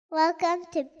Welcome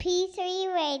to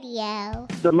P3 Radio.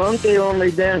 The monkey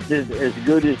only dances as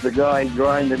good as the guy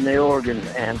grinding the organ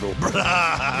handle. Brother.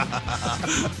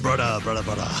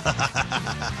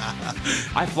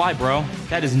 I fly, bro.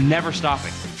 That is never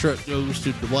stopping. Truck goes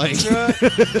to the blank.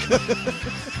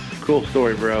 Cool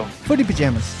story, bro. Footy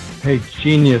pajamas. Hey,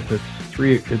 genius, it's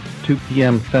 2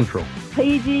 p.m. Central.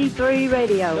 PG3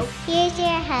 Radio. Here's your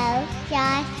host,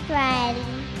 Josh Riley.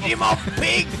 Get him off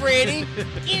pig, Freddy.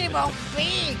 Get him off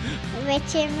pig.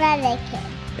 Richard Mullican.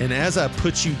 And as I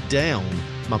put you down,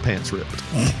 my pants ripped.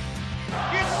 It's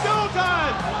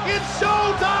showtime! It's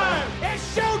showtime!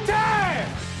 It's showtime!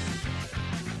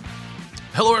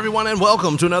 Hello, everyone, and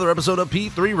welcome to another episode of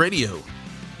P3 Radio.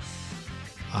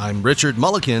 I'm Richard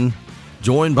Mullican,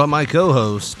 joined by my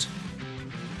co-host,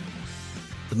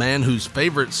 the man whose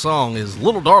favorite song is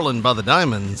Little Darling by the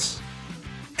Diamonds,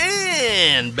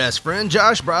 and best friend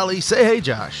Josh Briley. Say hey,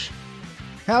 Josh.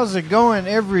 How's it going,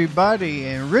 everybody?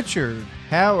 And Richard,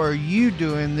 how are you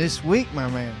doing this week, my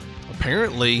man?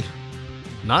 Apparently,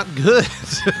 not good.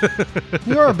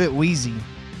 You're a bit wheezy.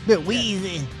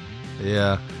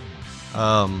 Yeah.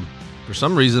 For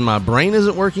some reason, my brain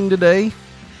isn't working today.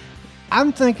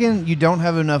 I'm thinking you don't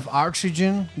have enough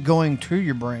oxygen going to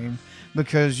your brain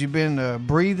because you've been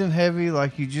breathing heavy,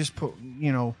 like you just put,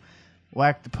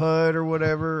 whack the pud or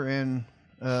whatever. And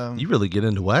You really get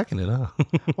into whacking it, huh?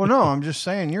 well, no, I'm just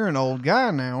saying you're an old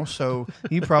guy now, so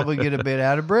you probably get a bit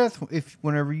out of breath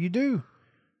whenever you do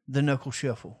the knuckle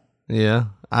shuffle. Yeah,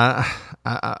 I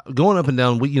going up and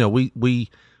down. We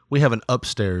have an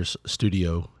upstairs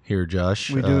studio here,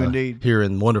 Josh. We do indeed, here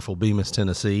in wonderful Bemis,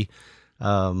 Tennessee.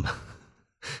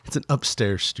 It's an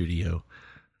upstairs studio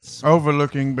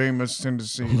overlooking Bemis,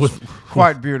 Tennessee.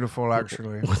 Quite beautiful,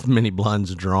 actually, with many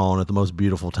blinds drawn at the most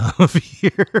beautiful time of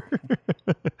year.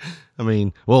 I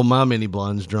mean, well, my many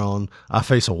blinds drawn. I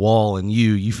face a wall, and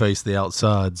you face the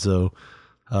outside. So.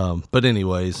 But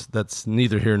anyways, that's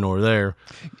neither here nor there.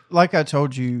 Like I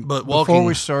told you before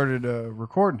we started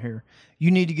recording here,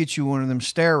 you need to get you one of them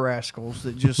stair rascals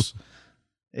that just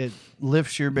it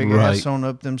lifts your big ass on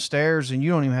up them stairs, and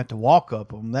you don't even have to walk up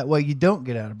them. That way you don't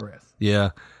get out of breath.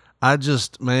 Yeah, I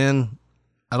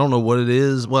don't know what it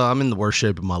is. Well, I'm in the worst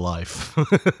shape of my life.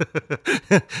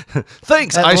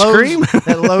 Thanks, ice cream.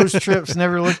 That Lowe's trip's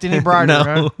never looked any brighter,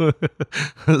 no.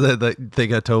 That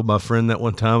thing I told my friend that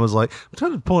one time was like, I'm to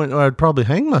the point where I'd probably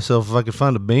hang myself if I could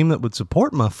find a beam that would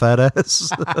support my fat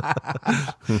ass.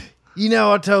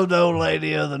 I told the old lady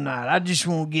the other night, I just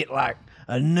want to get like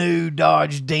a new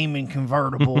Dodge Demon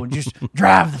convertible and just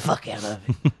drive the fuck out of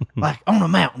it, like on a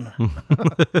mountain.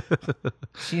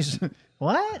 She's...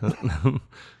 What?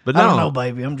 But I don't know,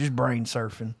 baby. I'm just brain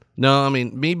surfing. No, I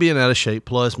mean, me being out of shape,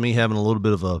 plus me having a little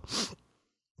bit of a,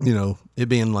 it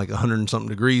being like 100 and something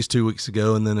degrees 2 weeks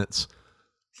ago, and then it's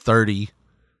 30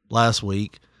 last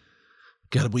week.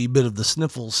 Got a wee bit of the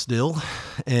sniffles still,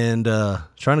 and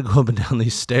trying to go up and down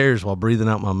these stairs while breathing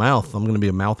out my mouth. I'm going to be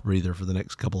a mouth breather for the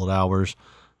next couple of hours,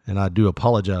 and I do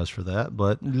apologize for that.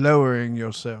 But lowering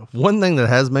yourself. One thing that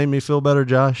has made me feel better,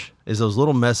 Josh, is those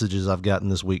little messages I've gotten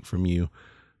this week from you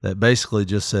that basically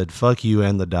just said, fuck you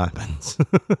and the Diamonds.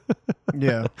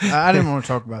 Yeah, I didn't want to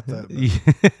talk about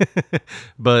that.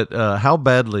 But how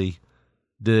badly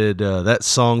did that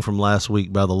song from last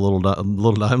week by the Little Diamonds? The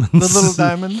Little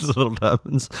Diamonds? The Little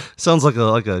Diamonds. Sounds like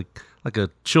a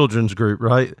children's group,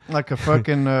 right? Like a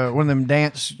fucking one of them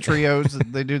dance trios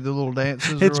that they do the little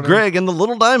dances. It's Greg and the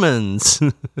Little Diamonds.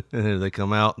 And they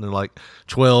come out and they're like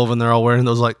 12 and they're all wearing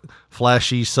those like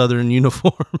flashy Southern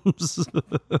uniforms.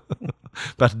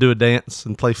 About to do a dance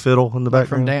and play fiddle in the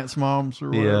background. From Dance Moms or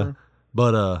whatever. Yeah.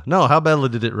 But no, how badly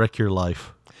did it wreck your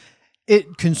life?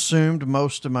 It consumed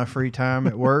most of my free time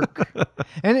at work.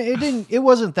 And it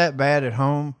wasn't that bad at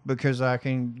home because I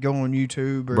can go on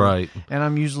YouTube right. And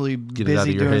I'm usually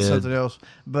busy doing something else.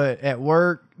 But at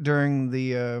work during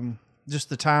the just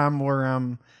the time where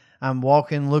I'm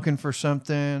walking looking for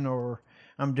something, or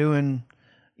I'm doing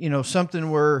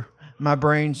something where my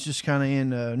brain's just kind of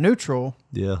in neutral.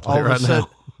 Yeah, all of right a sudden,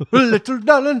 little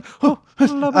darling.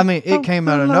 I mean, it came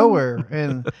out of nowhere,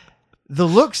 and the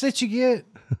looks that you get.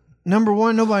 Number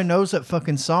one, nobody knows that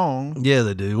fucking song. Yeah,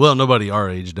 they do. Well, nobody our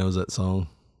age knows that song.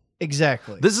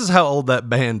 Exactly. This is how old that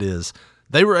band is.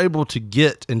 They were able to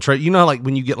get and trade. How like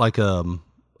when you get like a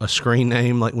screen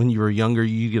name, like when you were younger,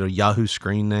 you get a Yahoo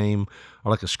screen name or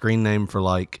like a screen name for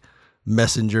like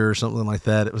Messenger or something like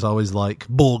that, it was always like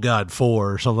Bull God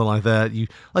 4 or something like that. You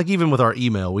like even with our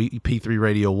email, we P3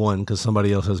 Radio 1 because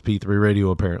somebody else has P3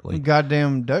 Radio apparently.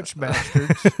 Goddamn Dutch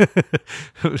bastards.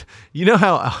 You know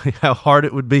how hard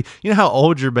it would be. You know how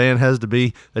old your band has to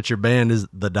be that your band is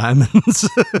the Diamonds.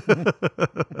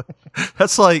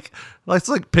 That's like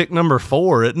pick number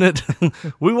 4, isn't it?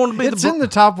 We want to be. It's in the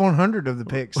top 100 of the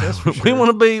picks. That's for sure. We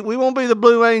won't be the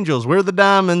Blue Angels. We're the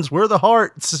Diamonds. We're the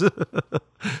Hearts.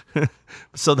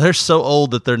 So they're so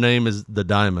old that their name is the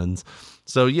Diamonds.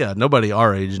 So yeah, nobody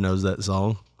our age knows that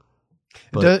song.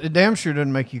 But it damn sure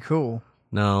doesn't make you cool.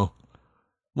 No.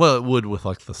 Well, it would with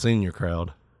like the senior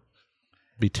crowd.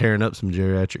 Be tearing up some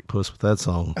geriatric puss with that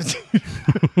song.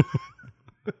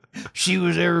 She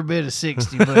was every bit of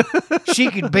 60, but she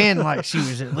could bend like she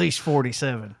was at least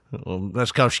 47. Well,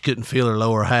 that's because she couldn't feel her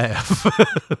lower half.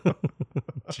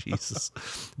 Jesus.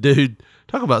 Dude,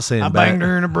 talk about saying I banged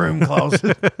her in a broom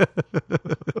closet.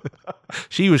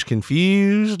 She was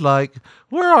confused, like,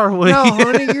 where are we? No,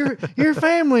 honey, your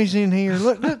family's in here.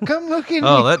 Look, come look in here.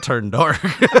 Oh, that turned dark.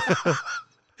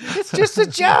 It's just a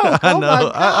joke. I know. My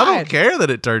God. I don't care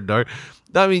that it turned dark.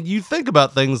 I mean, you think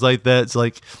about things like that. It's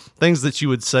like things that you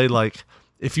would say, like,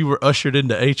 if you were ushered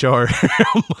into HR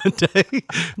one day.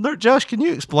 Look, Josh, can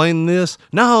you explain this?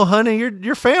 No, honey,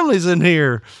 your family's in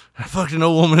here. I fucked an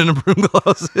old woman in a broom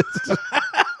closet.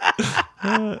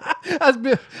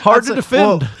 Hard to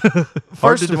defend.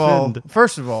 Well,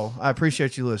 first of all, I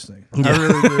appreciate you listening. Yeah. I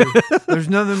really do. There's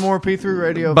nothing more P3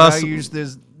 Radio values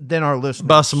than our listeners.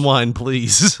 Buy some wine,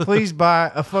 please. Please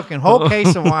buy a fucking whole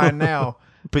case of wine now.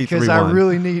 Because I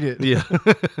really need it. Yeah.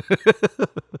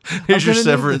 Here's your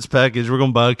severance package. We're going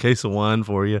to buy a case of wine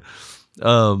for you.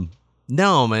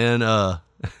 No, man.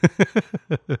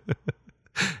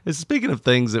 Speaking of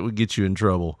things that would get you in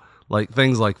trouble, like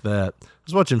things like that. I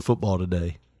was watching football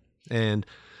today, and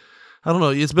I don't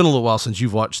know. It's been a little while since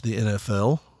you've watched the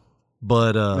NFL,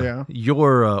 but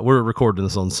we're recording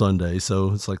this on Sunday,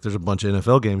 so it's like there's a bunch of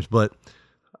NFL games, but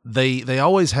they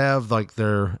always have like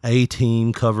their A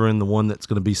team covering the one that's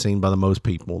going to be seen by the most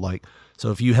people. Like, so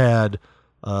if you had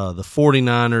the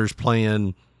 49ers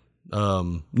playing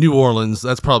New Orleans,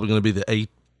 that's probably going to be the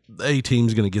A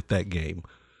team's going to get that game.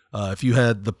 If you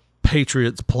had the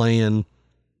Patriots playing,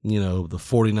 the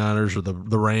 49ers or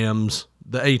the Rams,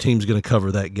 the A team's going to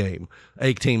cover that game.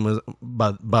 A team is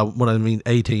by what I mean.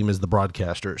 A team is the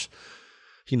broadcasters.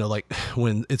 Like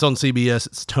when it's on CBS,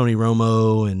 it's Tony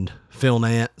Romo and Phil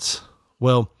Nance.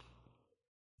 Well,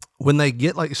 when they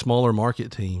get like smaller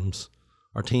market teams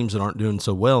or teams that aren't doing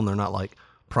so well and they're not like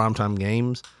primetime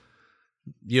games,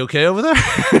 you okay over there?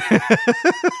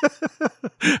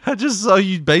 I just saw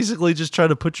you basically just try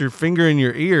to put your finger in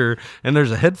your ear and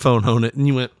there's a headphone on it and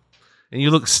you went, and you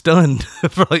look stunned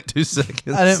for like 2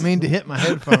 seconds. I didn't mean to hit my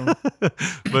headphone.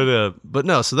 But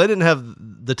no, so they didn't have,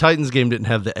 the Titans game didn't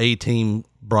have the A-team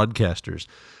broadcasters.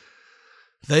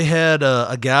 They had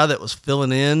a guy that was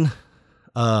filling in,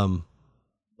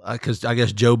 because I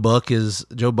guess Joe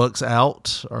Buck's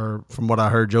out, or from what I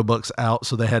heard, Joe Buck's out,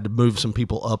 so they had to move some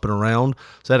people up and around.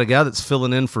 So they had a guy that's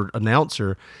filling in for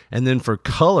announcer, and then for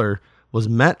color was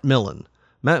Matt Millen.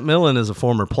 Matt Millen is a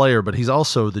former player, but he's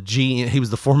also the GM. He was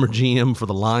the former GM for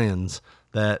the Lions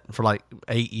that for like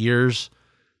 8 years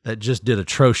that just did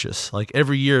atrocious. Like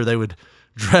every year they would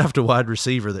draft a wide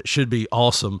receiver that should be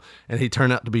awesome, and he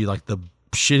turned out to be like the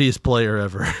shittiest player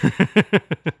ever.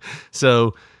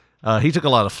 So he took a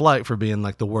lot of flack for being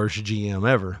like the worst GM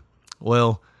ever.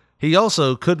 Well, he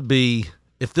also could be,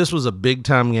 if this was a big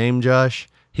time game, Josh,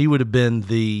 he would have been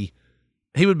the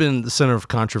center of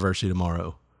controversy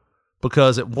tomorrow.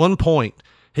 Because at one point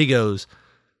he goes,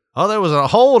 oh, there was a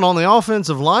hold on the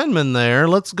offensive lineman there.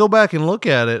 Let's go back and look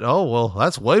at it. Oh, well,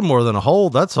 that's way more than a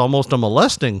hold. That's almost a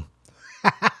molesting.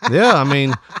 Yeah, I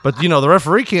mean, but the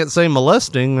referee can't say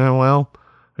molesting. Well,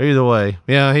 either way.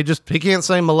 Yeah, he can't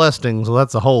say molesting, so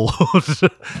that's a hold.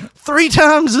 3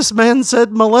 times this man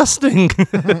said molesting.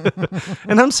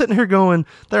 And I'm sitting here going,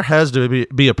 there has to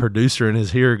be a producer in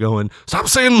his ear going, stop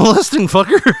saying molesting,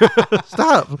 fucker.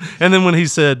 Stop. And then when he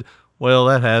said, well,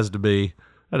 that has to be,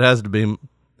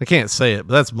 I can't say it,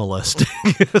 but that's molesting.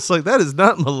 It's like, that is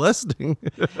not molesting.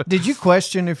 Did you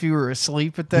question if you were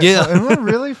asleep at that? Yeah. Am I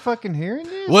really fucking hearing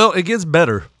this? Well, it gets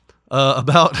better.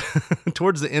 About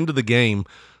towards the end of the game,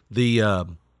 I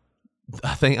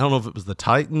don't know if it was the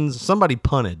Titans, somebody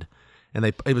punted, and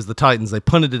it was the Titans. They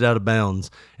punted it out of bounds,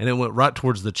 and it went right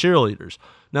towards the cheerleaders.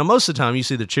 Now, most of the time, you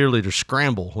see the cheerleaders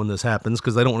scramble when this happens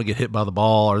because they don't want to get hit by the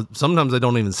ball, or sometimes they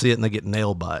don't even see it and they get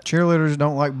nailed by it. Cheerleaders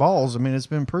don't like balls. I mean, it's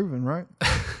been proven, right?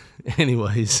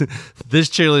 Anyways, this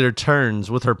cheerleader turns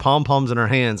with her pom-poms in her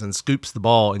hands and scoops the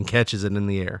ball and catches it in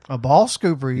the air. A ball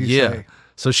scooper, you say?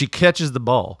 So she catches the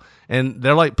ball, and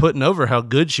they're like putting over how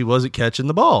good she was at catching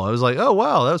the ball. I was like, oh,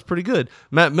 wow, that was pretty good.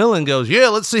 Matt Millen goes, yeah,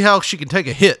 let's see how she can take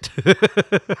a hit.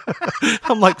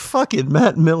 I'm like, fucking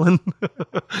Matt Millen.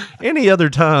 Any other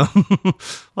time.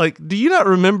 Like, do you not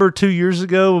remember 2 years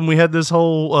ago when we had this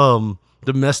whole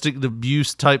domestic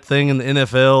abuse type thing in the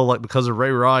NFL, like because of Ray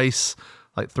Rice?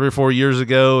 Like 3 or 4 years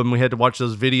ago, and we had to watch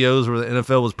those videos where the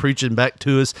NFL was preaching back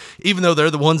to us, even though they're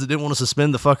the ones that didn't want to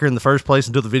suspend the fucker in the first place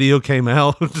until the video came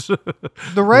out.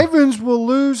 The Ravens will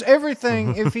lose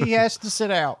everything if he has to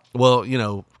sit out. Well, you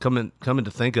know, coming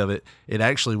to think of it, it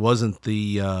actually wasn't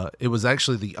it was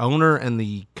actually the owner and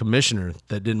the commissioner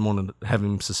that didn't want to have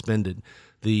him suspended.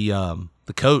 The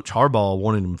coach, Harbaugh,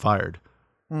 wanted him fired,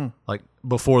 like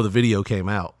before the video came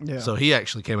out. Yeah. So he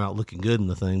actually came out looking good in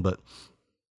the thing, but.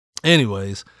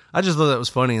 Anyways, I just thought that was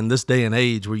funny in this day and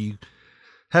age where you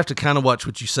have to kind of watch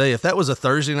what you say. If that was a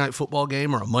Thursday night football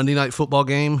game or a Monday night football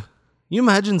game, you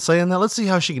imagine saying that? Let's see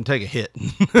how she can take a hit.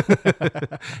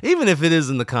 Even if it is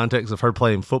in the context of her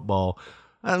playing football.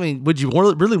 I mean, would you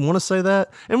really want to say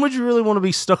that? And would you really want to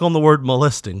be stuck on the word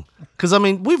molesting? Because, I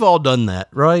mean, we've all done that,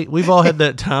 right? We've all had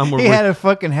that time where he had a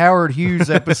fucking Howard Hughes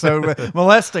episode with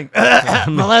molesting.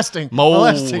 Molesting.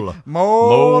 Molesting.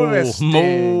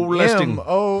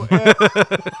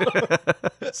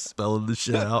 Spelling the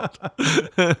shit out.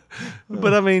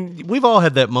 But, I mean, we've all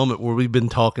had that moment where we've been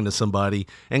talking to somebody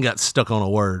and got stuck on a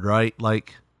word, right?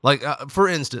 Like for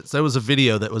instance, there was a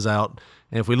video that was out,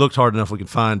 and if we looked hard enough, we could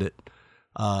find it.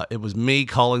 It was me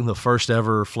calling the first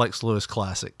ever Flex Lewis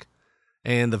Classic.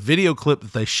 And the video clip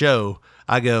that they show,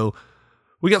 I go,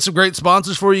 we got some great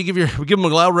sponsors for you. We give them a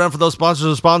loud round for those sponsors.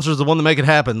 Those sponsors are the one that make it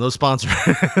happen. Those sponsors.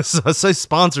 So I say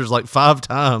sponsors like 5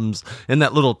 times in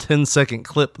that little 10-second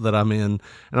clip that I'm in.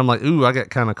 And I'm like, ooh, I got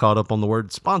kind of caught up on the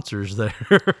word sponsors there.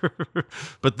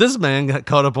 But this man got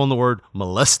caught up on the word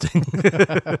molesting.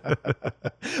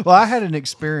 Well, I had an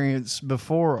experience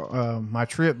before my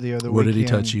trip the other weekend. What did he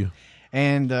touch you?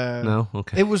 And no,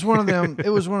 okay. It was one of them. It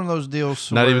was one of those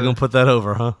deals. Not even gonna put that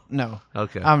over, huh? No.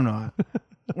 Okay. I'm not.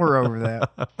 We're over that.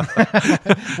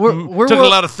 Took a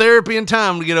lot of therapy and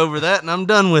time to get over that, and I'm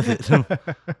done with it.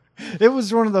 It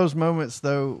was one of those moments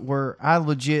though where I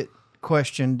legit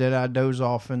questioned, did I doze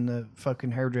off in the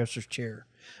fucking hairdresser's chair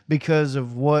because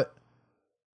of what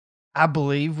I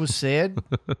believe was said,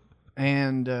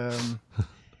 and.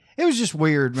 It was just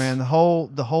weird, man. The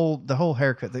whole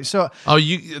haircut thing. So,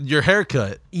 your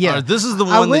haircut. Yeah, this is the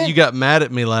one that you got mad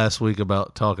at me last week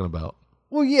about talking about.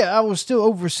 Well, yeah, I was still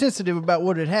oversensitive about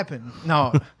what had happened.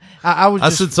 No, I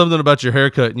said something about your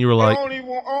haircut, and you were like, I don't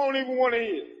even want to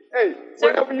hear. Hey,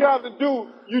 whatever you have to do,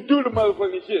 you do the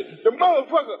motherfucking shit. The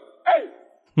motherfucker.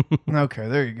 Hey. Okay,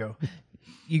 there you go.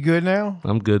 You good now?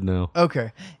 I'm good now.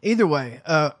 Okay. Either way,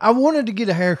 I wanted to get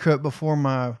a haircut before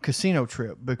my casino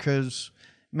trip because.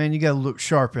 Man, you got to look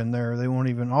sharp in there. They won't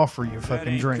even offer you a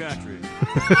fucking drink.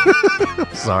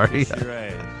 Sorry.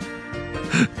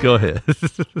 Go ahead.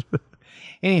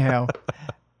 Anyhow,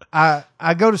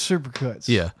 I go to Supercuts.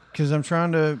 Yeah. Because I'm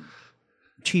trying to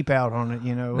cheap out on it,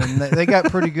 you know, and they got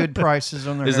pretty good prices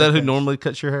on their Is that who normally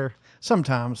cuts your hair?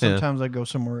 Sometimes. Sometimes I go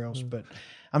somewhere else, but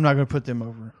I'm not going to put them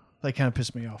over. They kind of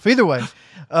piss me off. Either way,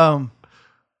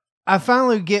 I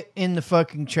finally get in the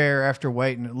fucking chair after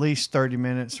waiting at least 30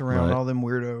 minutes around all them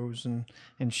weirdos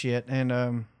and shit.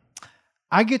 And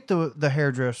I get the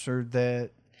hairdresser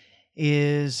that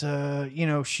is, you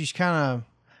know, she's kind of,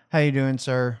 how you doing,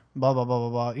 sir? Blah, blah, blah, blah,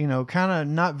 blah. You know, kind of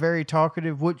not very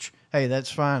talkative, which, hey,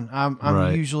 that's fine.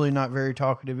 I'm usually not very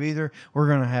talkative either. We're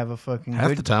going to have a fucking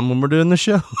half the time when we're doing the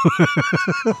show.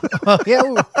 Well,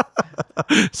 yeah.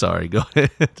 Sorry, go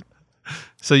ahead.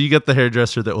 So you got the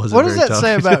hairdresser that wasn't. What does that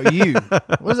say about you?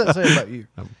 What does that say about you?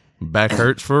 Back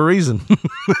hurts for a reason.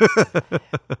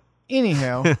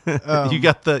 Anyhow, you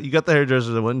got the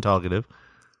hairdresser that wasn't talkative.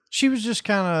 She was just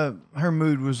kind of, her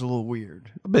mood was a little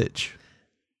weird. A bitch.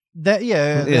 That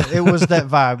it was that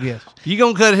vibe. Yes. You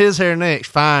gonna cut his hair next?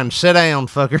 Fine. Sit down,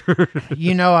 fucker.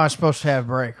 You know I was supposed to have a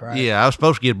break, right? Yeah, I was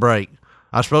supposed to get a break.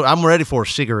 I'm ready for a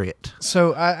cigarette.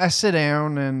 So I sit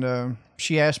down and.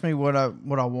 She asked me what I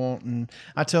want, and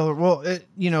I tell her, well,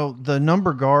 you know, the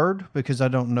number guard, because I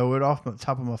don't know it off the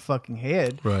top of my fucking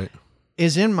head, right,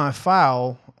 is in my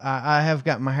file. I have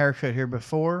got my haircut here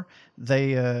before.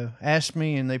 They asked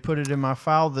me, and they put it in my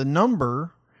file, the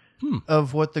number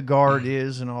of what the guard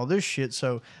is and all this shit.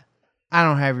 So I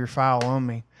don't have your file on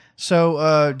me.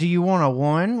 So do you want a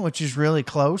 1, which is really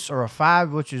close, or a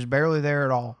 5, which is barely there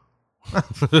at all?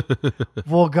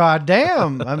 Well,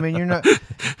 goddamn. I mean, you're not.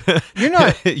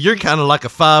 You're kind of like a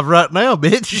 5 right now,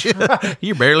 bitch. Right.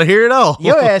 You barely hear it all.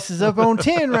 Your ass is up on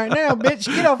 10 right now, bitch.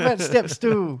 Get off that step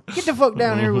stool. Get the fuck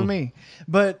down here with me.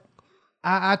 But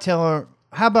I tell her,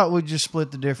 how about we just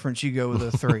split the difference? You go with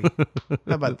a 3.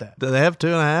 How about that? Do they have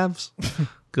 2.5s?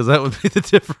 Because that would be the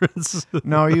difference.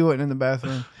 No, you wasn't in the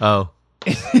bathroom. Oh.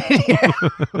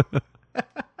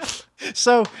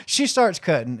 So she starts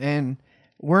cutting, and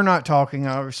we're not talking,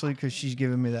 obviously, because she's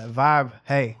giving me that vibe.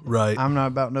 Hey, right. I'm not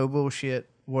about no bullshit,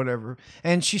 whatever.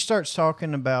 And she starts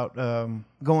talking about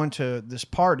going to this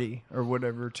party or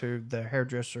whatever to the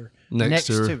hairdresser next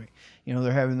to me. You know,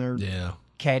 they're having their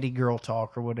catty girl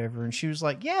talk or whatever. And she was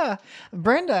like, yeah,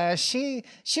 Brenda, she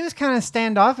was kind of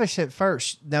standoffish at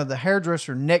first. Now, the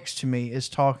hairdresser next to me is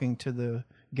talking to the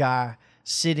guy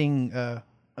sitting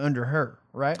under her,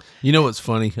 right? You know what's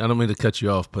funny? I don't mean to cut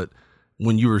you off, but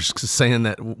when you were saying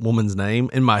that woman's name,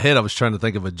 in my head I was trying to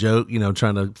think of a joke, you know,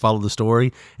 trying to follow the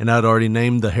story, and I'd already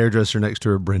named the hairdresser next to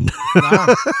her Brenda.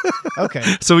 Wow. Okay.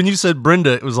 So when you said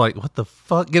Brenda, it was like, what the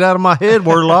fuck? Get out of my head,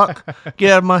 Warlock.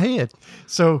 Get out of my head.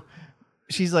 So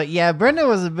she's like, yeah, Brenda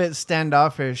was a bit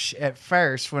standoffish at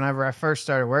first whenever I first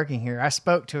started working here. I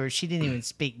spoke to her. She didn't even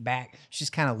speak back. She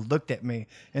just kind of looked at me.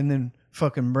 And then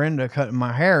fucking Brenda cutting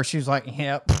my hair. She was like,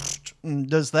 yeah, and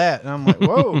does that. And I'm like,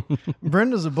 whoa,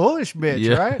 Brenda's a bullish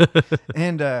bitch, right?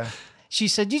 And she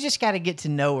said, you just got to get to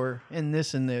know her and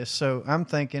this and this. So I'm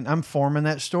thinking, I'm forming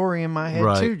that story in my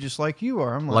head too, just like you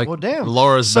are. I'm like, well, damn.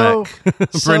 Laura's back.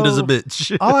 Brenda's a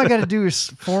bitch. All I got to do is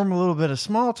form a little bit of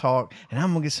small talk, and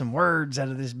I'm going to get some words out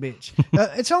of this bitch.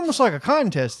 It's almost like a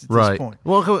contest at this point.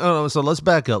 Well, so let's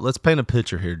back up. Let's paint a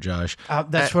picture here, Josh.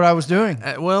 That's what I was doing.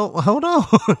 Well, hold on.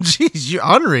 Jeez, you're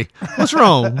ornery. What's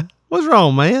wrong? What's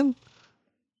wrong, man?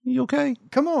 You okay?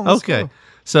 Come on. Okay.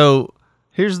 So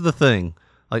here's the thing.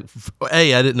 Like, I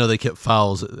didn't know they kept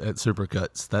files at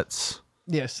Supercuts. That's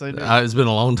yes, they do. It's been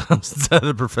a long time since I had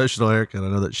a professional haircut. I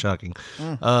know that's shocking.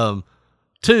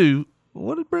 2,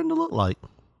 what did Brenda look like?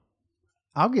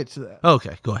 I'll get to that.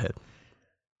 Okay, go ahead.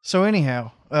 So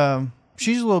anyhow,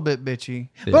 she's a little bit bitchy,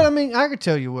 but I mean, I could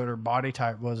tell you what her body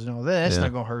type was and all that. That's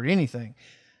not gonna hurt anything.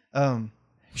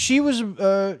 She was.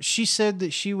 She said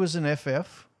that she was an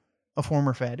FF, a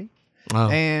former fatty. Oh.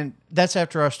 And that's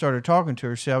after I started talking to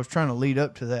her. See, I was trying to lead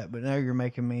up to that, but now you're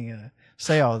making me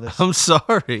say all this. I'm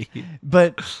sorry.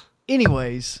 But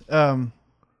anyways,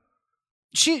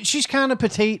 she's kind of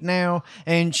petite now,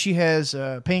 and she has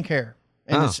pink hair.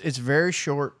 And it's very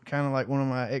short, kind of like one of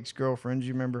my ex-girlfriends.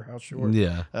 You remember how short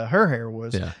her hair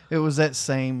was? Yeah. It was that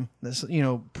same,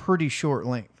 pretty short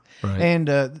length. Right. And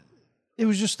it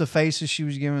was just the faces she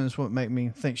was giving us what made me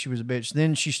think she was a bitch.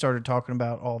 Then she started talking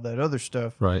about all that other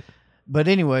stuff. Right. But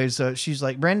anyways, she's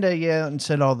like, Brenda, and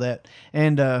said all that.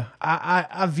 And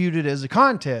I viewed it as a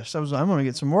contest. I was like, I'm going to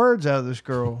get some words out of this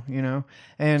girl, you know.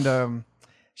 And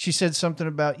she said something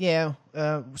about,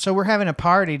 so we're having a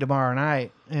party tomorrow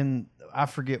night. And I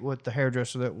forget what the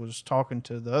hairdresser that was talking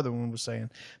to the other one was saying.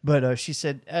 But she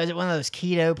said, is it one of those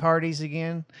keto parties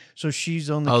again? So she's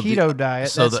on the keto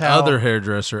diet. So that's other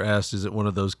hairdresser asked, is it one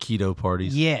of those keto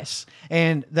parties? Yes.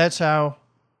 And that's how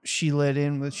she led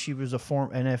in with she was a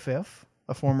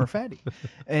former fatty.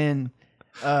 And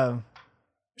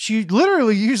she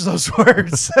literally used those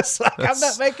words. I'm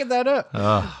not making that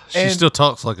up. She still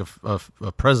talks like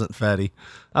a present fatty.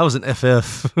 I was an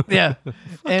FF. Yeah.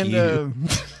 And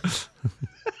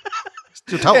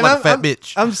still talk like a fat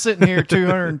bitch. I'm sitting here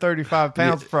 235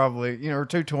 pounds probably, or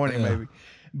 220 maybe.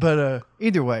 But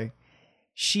either way,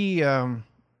 she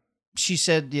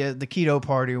said, the keto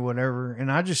party or whatever.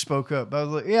 And I just spoke up. I was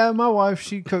like, yeah, my wife,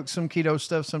 she cooks some keto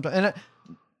stuff sometimes. And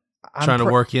I'm trying to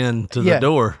work into the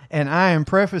door. And I am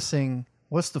prefacing,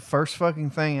 what's the first fucking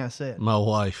thing I said? My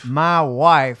wife. My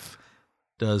wife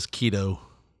does keto.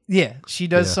 Yeah, she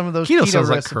does some of those keto recipes. Sounds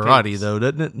like karate, though,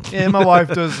 doesn't it? Yeah, my wife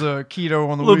does keto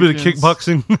on the weekends. A little bit of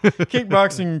kickboxing.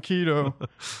 Kickboxing and keto.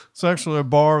 It's actually a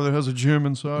bar that has a gym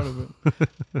inside of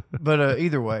it. But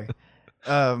either way.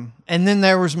 And then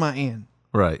there was my end.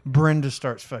 Right. Brenda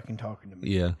starts fucking talking to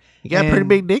me. Yeah. You got a pretty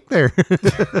big dick there.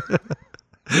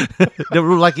 Don't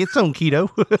look like it's on keto.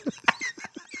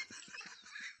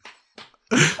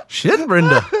 Shit,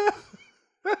 Brenda.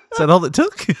 Is that all it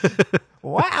took?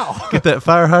 Wow. Get that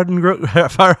fire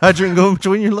hydrant going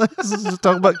between your legs. Just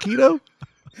talk about keto.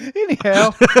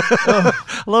 Anyhow,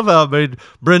 I love how I made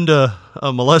Brenda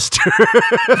a molester.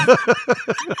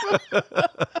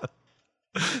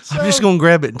 I'm just gonna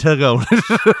grab it and tug on it.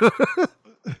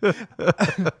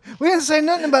 We didn't say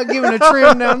nothing about giving a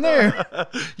trim down there.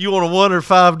 You want a 1 or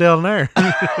 5 down there?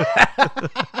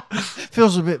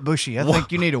 Feels a bit bushy. I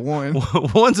think you need a 1.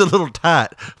 1's a little tight.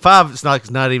 5, it's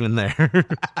not even there.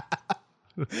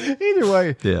 Either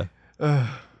way. Yeah.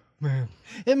 Man.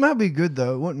 It might be good,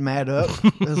 though. It wouldn't mat up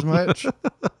as much.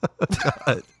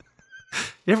 God.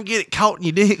 You ever get it caught in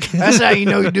your dick? That's how you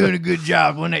know you're doing a good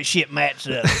job, when that shit mats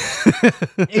up.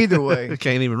 Either way. You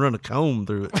can't even run a comb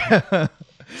through it.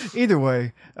 Either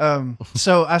way.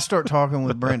 So I start talking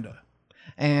with Brenda.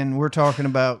 And we're talking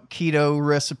about keto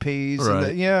recipes. Right.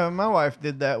 And yeah, my wife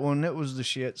did that one. It was the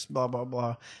shits, blah, blah,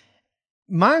 blah.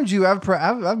 Mind you,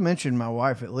 I've mentioned my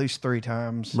wife at least 3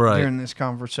 times during this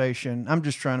conversation. I'm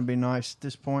just trying to be nice at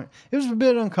this point. It was a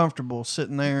bit uncomfortable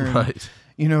sitting there. And,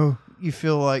 you know, you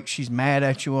feel like she's mad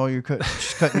at you while you're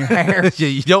she's cutting your hair. Yeah,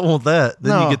 you don't want that.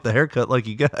 Then you get the haircut like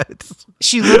you got.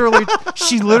 She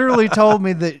literally told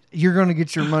me that you're going to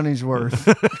get your money's worth.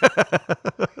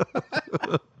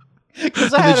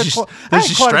 Because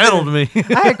she straddled me.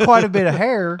 I had quite a bit of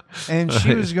hair, and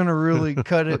she was going to really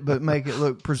cut it, but make it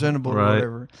look presentable or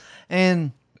whatever.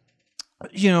 And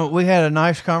you know, we had a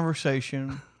nice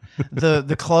conversation.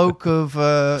 The cloak of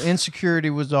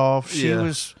insecurity was off. She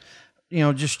was, you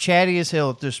know, just chatty as hell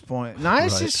at this point.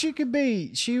 Nice as she could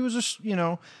be. She was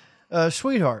a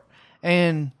sweetheart,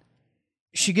 and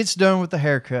she gets done with the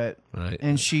haircut,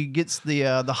 and she gets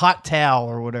the hot towel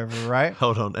or whatever, right?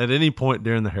 Hold on. At any point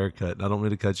during the haircut, and I don't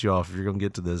mean to cut you off if you're going to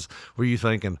get to this, were you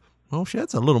thinking, oh, shit,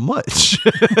 that's a little much?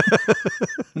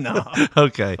 No.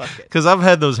 Okay. Because I've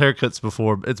had those haircuts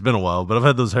before. It's been a while, but I've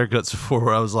had those haircuts before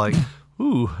where I was like,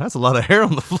 ooh, that's a lot of hair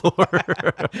on the floor.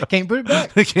 Can't put it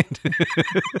back. You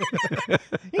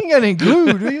ain't got any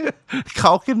glue, do you?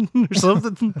 Caulking or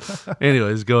something?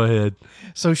 Anyways, go ahead.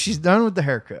 So she's done with the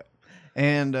haircut.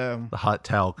 And the hot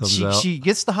towel comes out. She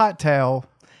gets the hot towel,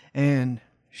 and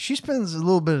she spends a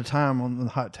little bit of time on the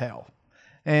hot towel.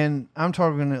 And I'm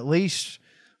talking at least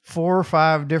 4 or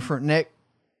 5 different neck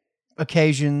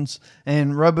occasions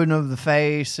and rubbing of the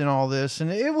face and all this.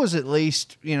 And it was at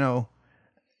least, you know,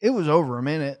 it was over a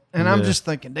minute. And I'm just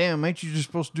thinking, damn, ain't you just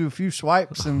supposed to do a few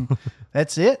swipes and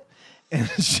that's it? And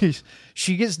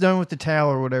she gets done with the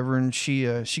towel or whatever, and she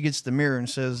gets the mirror and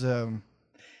says,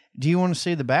 do you want to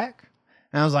see the back?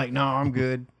 And I was like, no, I'm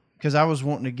good. Because I was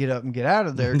wanting to get up and get out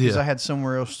of there because I had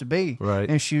somewhere else to be. Right.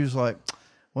 And she was like,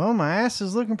 well, my ass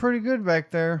is looking pretty good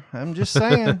back there. I'm just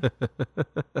saying.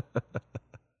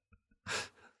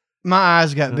 My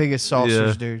eyes got big as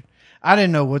saucers, dude. I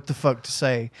didn't know what the fuck to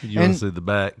say. You want to see the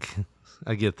back?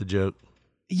 I get the joke.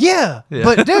 Yeah.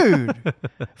 But, dude,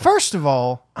 first of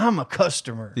all, I'm a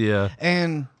customer. Yeah.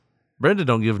 And Brenda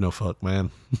don't give no fuck,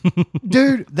 man.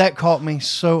 Dude, that caught me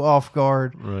so off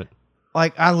guard. Right.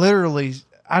 Like, I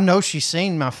know she's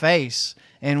seen my face,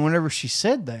 and whenever she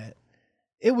said that,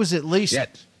 it was at least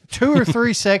 2 or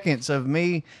 3 seconds of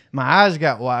me, my eyes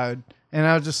got wide, and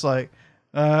I was just like,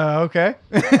 okay.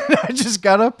 I just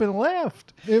got up and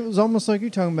left. It was almost like you're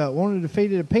talking about wanting to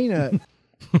feed it a peanut.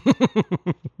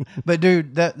 But,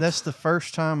 dude, that's the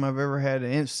first time I've ever had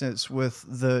an instance with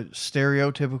the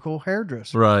stereotypical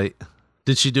hairdresser. Right.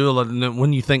 Did she do a lot?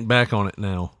 When you think back on it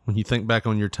now, when you think back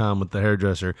on your time with the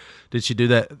hairdresser, did she do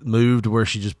that move to where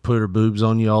she just put her boobs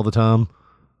on you all the time?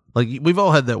 Like, we've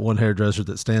all had that one hairdresser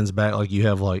that stands back like you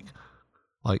have like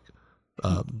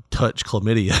touch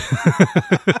chlamydia.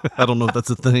 I don't know if that's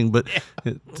a thing, but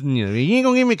you know, you ain't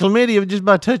gonna give me chlamydia just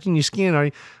by touching your skin, are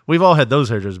you? We've all had those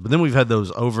hairdressers, but then we've had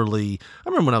those overly. I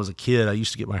remember when I was a kid, I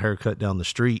used to get my hair cut down the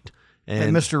street.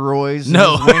 And Mr. Roy's,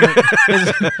 no,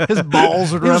 his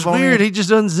balls would rub on. It was weird. You. He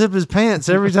just unzipped his pants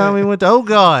every time he went to. Oh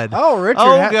God! Oh Richard!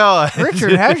 Oh God!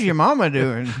 Richard, how's your mama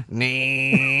doing?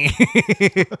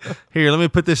 Here, let me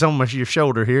put this on your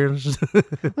shoulder. Here,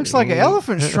 looks like an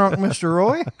elephant shrunk, Mr.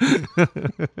 Roy.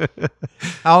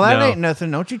 Oh, that ain't nothing.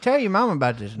 Don't you tell your mama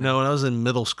about this. No, when I was in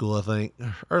middle school, I think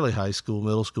early high school,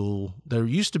 middle school, there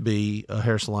used to be a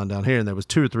hair salon down here, and there was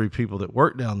 2 or 3 people that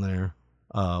worked down there.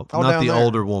 Not the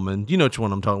older woman. You know which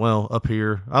one I'm talking. Well, up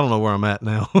here. I don't know where I'm at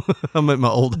now. I'm at my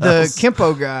old house. The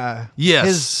Kempo guy. Yes.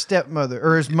 His stepmother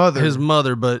or his mother. His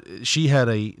mother, but she had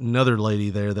another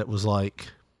lady there that was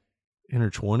like in her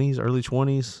 20s, early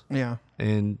 20s. Yeah.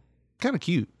 And kind of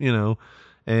cute, you know.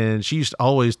 And she used to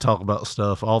always talk about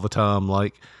stuff all the time.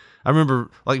 Like, I remember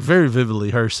like very vividly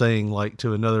her saying like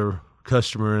to another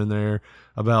customer in there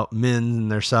about men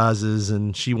and their sizes,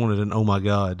 and she wanted an oh my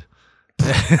God.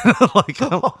 Like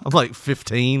I'm like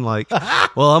 15, like,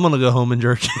 well, I'm gonna go home and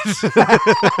jerk it.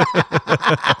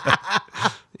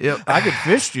 Yep, I could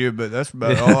fist you, but that's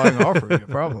about all I can offer you,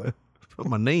 probably. Put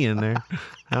my knee in there.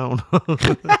 I don't know.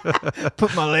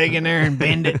 Put my leg in there and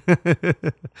bend it.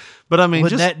 But I mean,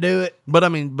 would that do it? But I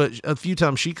mean, but a few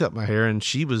times she cut my hair, and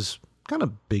she was kind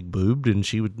of big boobed, and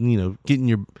she would, you know, get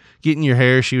in your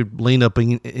hair. She would lean up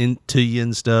into you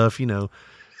and stuff. You know,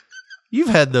 you've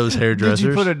had those hairdressers. Did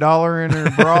you put $1 in her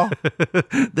bra?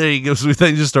 There you go. So we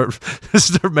think just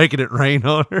start making it rain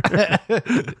on her.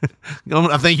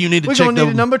 I think you need to check. We're gonna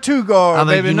need a number 2 guard. I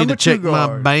think baby, you need to check my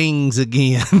guard. bangs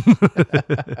again.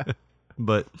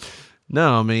 But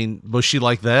no, I mean, was she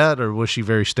like that, or was she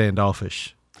very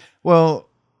standoffish? Well,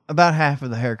 about half of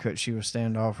the haircut she was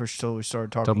standoffish till we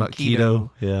started talking about keto.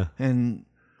 Yeah. And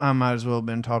I might as well have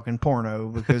been talking porno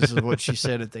because of what she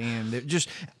said at the end. It just,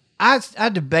 I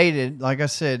debated, like I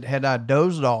said, had I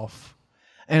dozed off,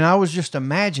 and I was just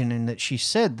imagining that she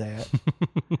said that,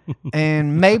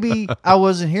 and maybe I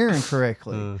wasn't hearing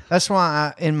correctly. That's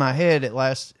why in my head it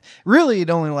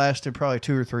only lasted probably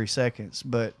 2 or 3 seconds,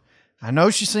 but I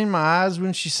know she seen my eyes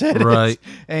when she said it,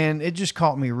 and it just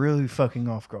caught me really fucking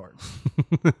off guard.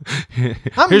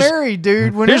 I'm married,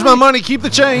 dude. Here's my money. Keep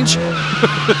the change.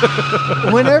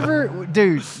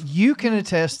 Dude, you can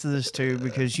attest to this too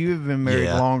because you have been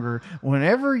married longer.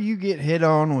 Whenever you get hit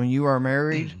on when you are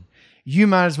married, you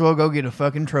might as well go get a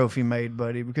fucking trophy made,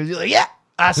 buddy, because you're like, yeah,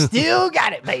 I still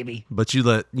got it, baby. But you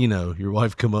let, your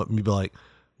wife come up and you be like,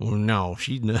 well, no,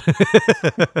 she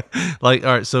like,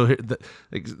 all right. So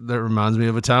that reminds me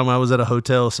of a time I was at a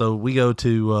hotel. So we go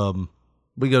to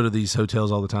these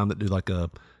hotels all the time that do like a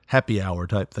happy hour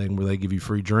type thing where they give you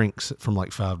free drinks from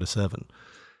like 5 to 7.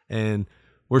 And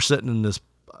we're sitting in this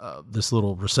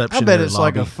little reception. I bet it's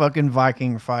like a fucking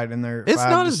Viking fight in there. It's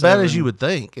not as bad as you would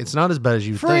think. It's not as bad as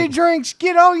you would think. Free drinks,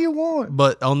 get all you want.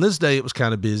 But on this day, it was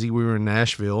kind of busy. We were in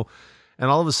Nashville. And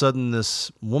all of a sudden,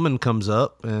 this woman comes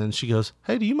up and she goes,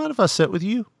 hey, do you mind if I sit with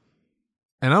you?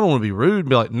 And I don't want to be rude and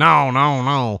be like,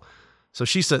 no. So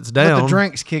she sits down. But the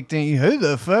drinks kicked in. Who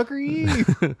the fuck are you?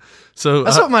 So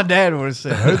that's what my dad would have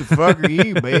said. Who the fuck are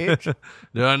you, bitch?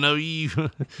 Do I know you?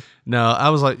 No,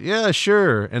 I was like, yeah,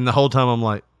 sure. And the whole time I'm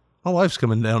like, my wife's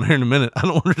coming down here in a minute. I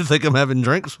don't want her to think I'm having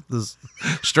drinks with this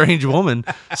strange woman.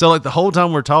 So like the whole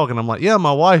time we're talking, I'm like, yeah,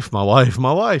 my wife. So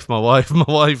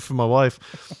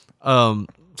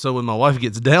when my wife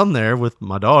gets down there with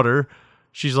my daughter,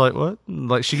 she's like, what?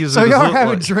 Like she gives. So y'all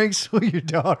having drinks with your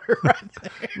daughter right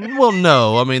there? Well,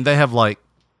 no. I mean, they have like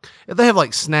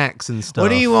snacks and stuff. What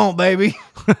do you want, baby?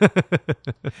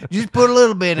 Just put a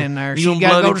little bit in there. She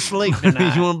gotta go to sleep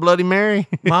tonight. You want Bloody Mary?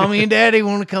 Mommy and Daddy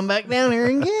want to come back down here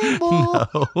and gamble. No,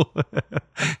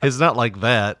 it's not like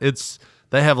that.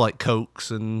 They have like Cokes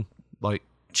and like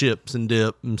chips and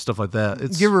dip and stuff like that.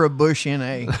 Give her a Bush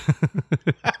NA.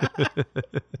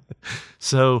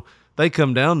 So they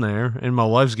come down there, and my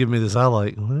wife's giving me this eye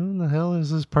like, who the hell is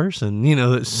this person,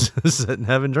 that's sitting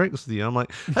having drinks with you? I'm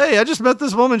like, hey, I just met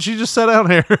this woman. She just sat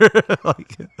out here.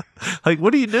 like,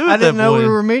 what do you do? I didn't know we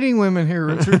were meeting women here,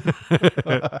 Richard.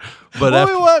 But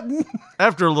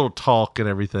after a little talk and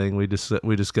everything, we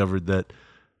discovered that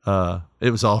it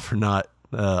was all for naught.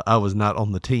 I was not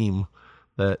on the team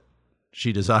that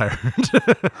she desired.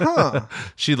 Huh.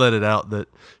 She let it out that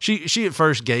she at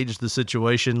first gauged the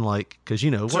situation, like, because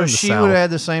we're in the So she South. would have had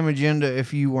the same agenda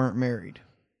if you weren't married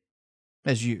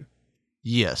as you.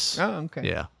 Yes. Oh, okay.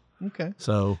 Yeah. Okay.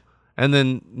 So, and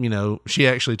then she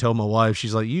actually told my wife,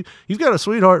 she's like, you've got a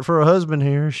sweetheart for a husband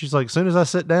here. She's like, as soon as I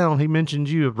sit down, he mentioned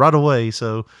you right away.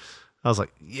 So I was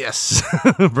like, yes,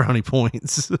 brownie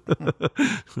points.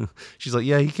 She's like,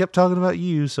 yeah, he kept talking about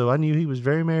you, so I knew he was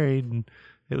very married, and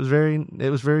it was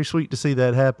very sweet to see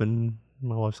that happen.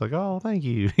 My wife's like, oh, thank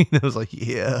you. I was like,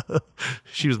 yeah.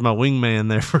 She was my wingman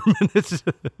there for a minute.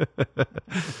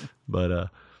 But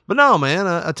no, man,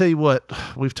 I tell you what,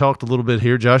 we've talked a little bit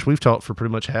here, Josh. We've talked for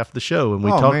pretty much half the show, and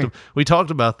we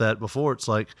talked about that before. It's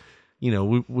like,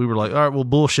 we were like, all right, we'll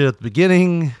bullshit at the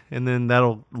beginning, and then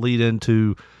that'll lead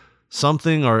into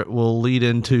something, or it will lead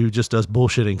into just us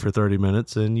bullshitting for 30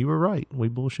 minutes. And you were right. We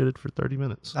bullshitted for 30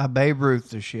 minutes. I Babe Ruth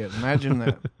the shit. Imagine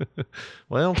that.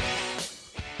 Well,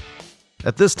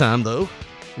 at this time, though,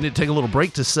 we need to take a little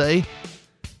break to say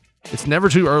it's never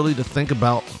too early to think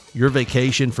about your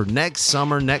vacation for next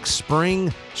summer, next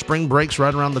spring. Spring break's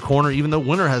right around the corner, even though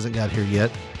winter hasn't got here yet.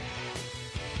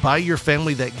 Buy your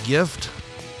family that gift,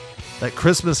 that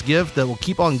Christmas gift that will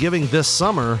keep on giving this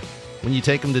summer when you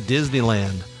take them to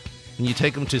Disneyland. And you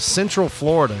take them to Central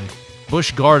Florida,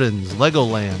 Busch Gardens,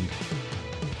 Legoland.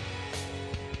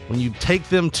 When you take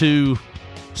them to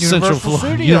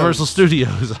Universal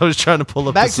Studios. I was trying to pull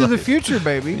up Back to the Future,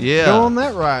 baby. Yeah. Go on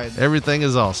that ride. Everything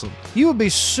is awesome. You would be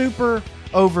super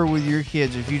over with your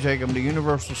kids if you take them to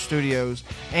Universal Studios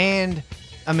and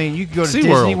I mean, you could go to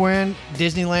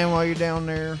Disneyland while you're down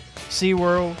there.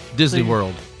 SeaWorld. Disney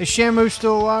World. Is Shamu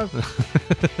still alive?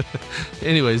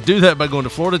 Anyways, do that by going to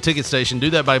Florida Ticket Station. Do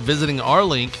that by visiting our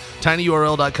link,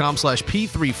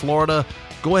 tinyurl.com/P3Florida.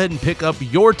 Go ahead and pick up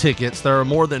your tickets. There are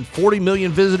more than 40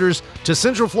 million visitors to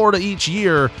Central Florida each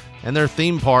year, and their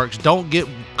theme parks. Don't get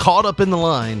caught up in the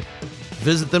line.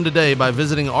 Visit them today by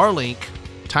visiting our link,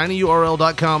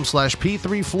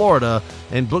 tinyurl.com/P3Florida,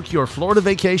 and book your Florida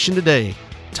vacation today.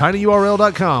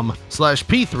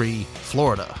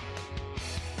 tinyurl.com/P3Florida.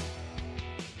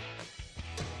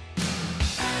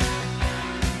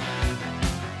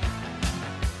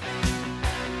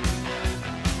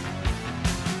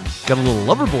 Got a little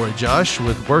lover boy, Josh,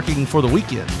 with Working for the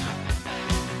Weekend.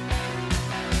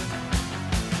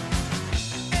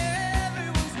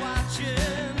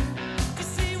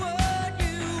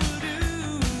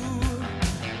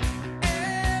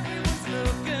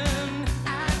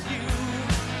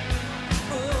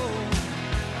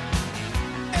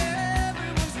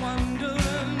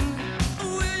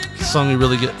 Song you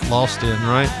really get lost in,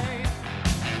 right?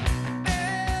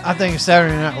 I think it's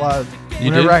Saturday Night Live.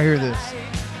 You Whenever do? I hear this.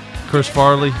 Chris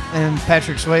Farley. And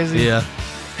Patrick Swayze. Yeah.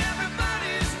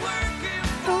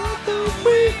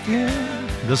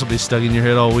 This will be stuck in your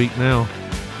head all week now.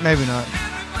 Maybe not.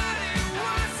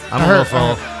 I don't know if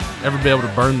I'll ever be able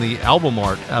to burn the album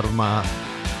art out of my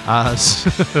eyes.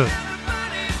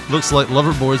 Looks like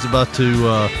Loverboy's about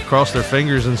to cross their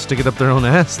fingers and stick it up their own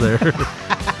ass there.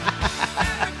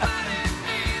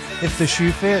 If the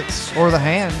shoe fits, or the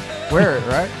hand, wear it,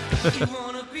 right?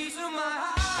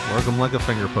 Work them like a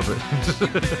finger puppet.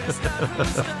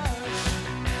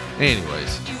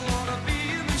 Anyways.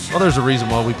 Well, there's a reason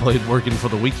why we played Working for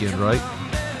the Weekend, right?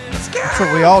 That's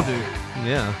what we all do.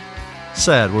 Yeah.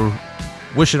 Sad. We're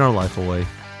wishing our life away.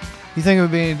 You think it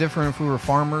would be any different if we were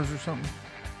farmers or something?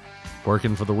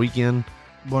 Working for the weekend?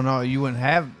 Well, no, you wouldn't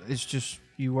have. It's just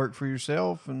you work for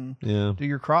yourself and do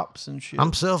your crops and shit.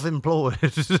 I'm self-employed.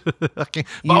 I can't.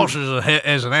 Boss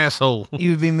is an asshole. You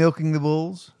would be milking the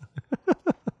bulls.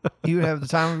 You would have the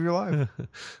time of your life.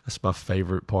 That's my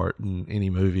favorite part in any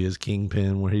movie is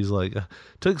Kingpin, where he's like,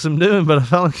 took some doing, but I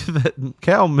found that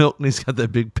cow milk, and he's got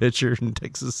that big pitcher and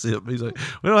takes a sip. He's like,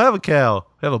 we don't have a cow.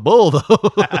 We have a bull,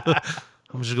 though.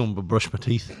 I'm just going to brush my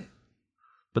teeth.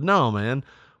 But no, man,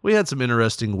 we had some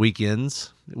interesting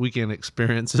weekend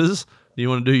experiences. Do you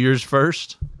want to do yours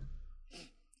first?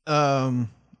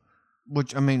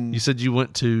 Which, I mean... You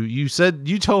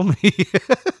told me...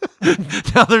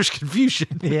 Now there's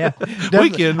confusion. Yeah.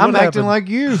 Weekend. I'm acting like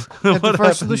you at the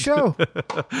first of the show.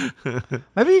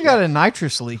 Maybe you got a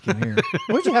nitrous leak in here.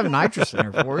 What'd you have nitrous in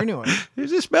here for anyway?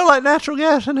 Does it smell like natural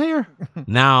gas in here?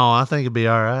 No, I think it'd be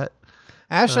all right.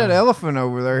 Ask that elephant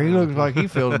over there. He looks like he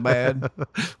feels bad.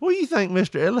 What do you think,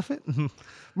 Mr. Elephant?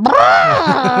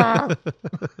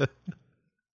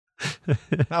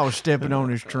 I was stepping on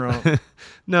his trunk.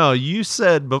 No, you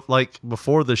said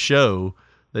before the show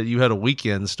that you had a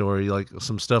weekend story, like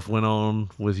some stuff went on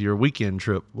with your weekend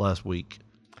trip last week.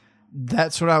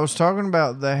 That's what I was talking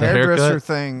about, the hairdresser haircut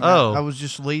thing. Oh. I was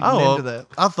just leading into that.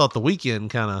 I thought the weekend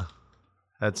kind of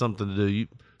had something to do.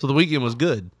 So the weekend was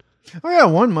good. Oh, yeah, I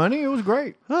won money. It was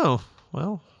great. Oh,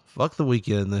 well, fuck the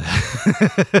weekend then.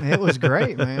 It was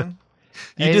great, man.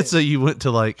 You did say you went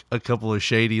to like a couple of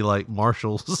shady like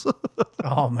Marshalls.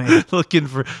 Oh, man. Looking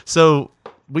for... So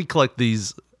we collect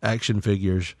these action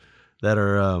figures that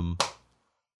are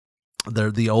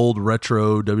they're the old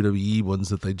retro WWE ones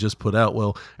that they just put out.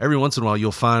 Well, every once in a while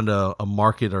you'll find a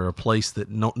market or a place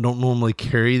that don't normally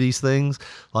carry these things.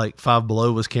 Like Five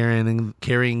Below was carrying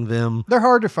them. They're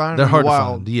hard to find. They're hard to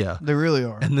find, yeah. They really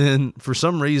are. And then for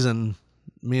some reason,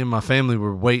 me and my family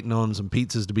were waiting on some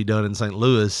pizzas to be done in St.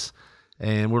 Louis,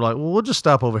 and we're like, well, we'll just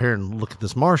stop over here and look at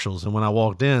this Marshalls. And when I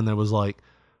walked in, there was like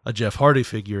a Jeff Hardy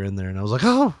figure in there, and I was like,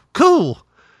 oh, cool.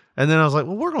 And then I was like,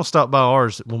 well, we're going to stop by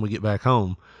ours when we get back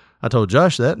home. I told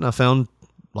Josh that, and I found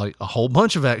like a whole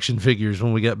bunch of action figures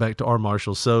when we got back to our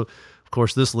Marshalls. So, of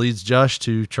course, this leads Josh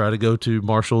to try to go to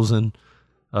Marshalls and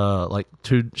like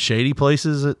two shady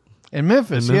places in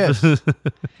Memphis. Yes,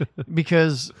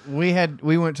 because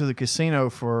we went to the casino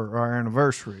for our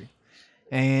anniversary,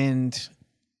 and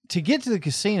to get to the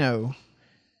casino,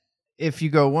 if you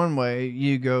go one way,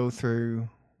 you go through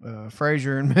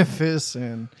Fraser and Memphis,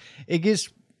 and it gets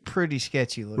pretty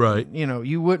sketchy looking. Right. You know,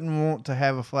 you wouldn't want to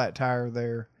have a flat tire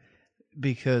there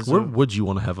because where would you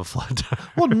want to have a flat tire?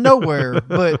 Well, nowhere,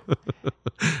 but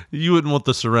you wouldn't want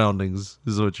the surroundings,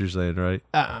 is what you're saying, right?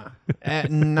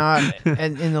 Not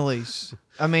in the least.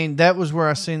 I mean, that was where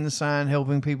I seen the sign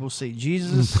helping people see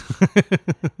Jesus.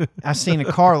 I seen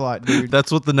a car lot, dude.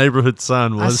 That's what the neighborhood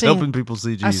sign was, helping people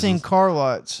see Jesus. I seen car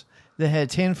lots that had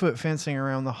 10-foot fencing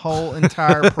around the whole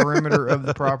entire perimeter of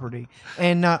the property.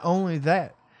 And not only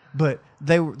that, but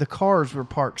the cars were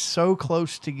parked so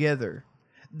close together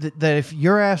that if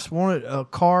your ass wanted a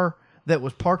car that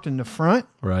was parked in the front,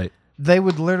 right, they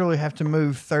would literally have to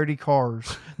move 30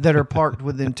 cars that are parked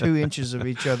within 2 inches of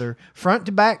each other, front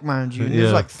to back, mind you. And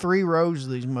there's like 3 rows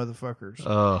of these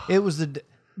motherfuckers. It was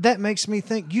that makes me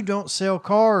think you don't sell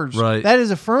cars. Right. That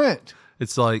is a front.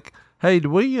 It's like, hey, do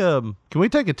we can we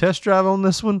take a test drive on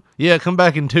this one? Yeah, come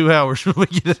back in 2 hours when we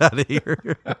get it out of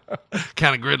here.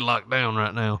 Kind of gridlocked down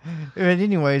right now. But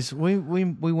anyways, we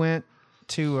went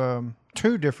to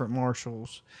 2 different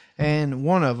Marshalls, and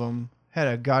one of them had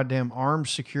a goddamn armed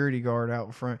security guard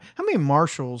out front. How many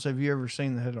Marshalls have you ever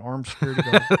seen that had an armed security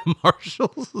guard?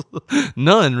 Marshalls?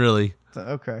 None, really.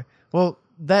 Okay. Well,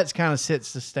 that kind of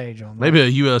sets the stage on that. Maybe a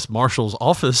U.S. Marshal's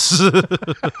office. But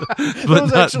it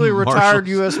was actually a retired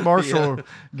U.S. Marshal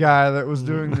guy that was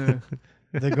doing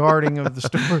the guarding of the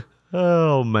store.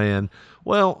 Oh, man.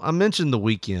 Well, I mentioned the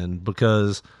weekend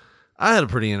because I had a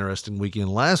pretty interesting weekend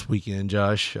last weekend,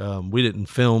 Josh. We didn't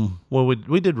film. Well,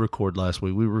 we did record last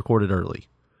week. We recorded early.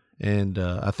 And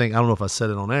I don't know if I said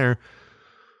it on air.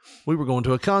 We were going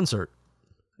to a concert.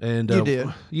 And you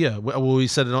did? Yeah. Well, I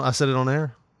said it on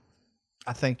air?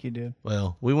 I think you did.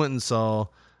 Well, we went and saw,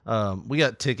 we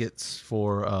got tickets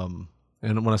for,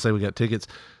 and when I say we got tickets,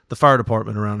 the fire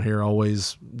department around here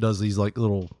always does these like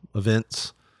little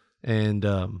events and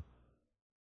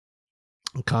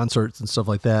concerts and stuff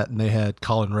like that. And they had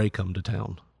Colin Ray come to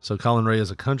town. So Colin Ray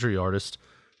is a country artist,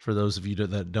 for those of you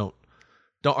that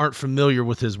aren't familiar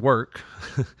with his work.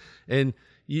 And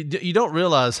you don't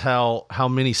realize how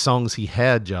many songs he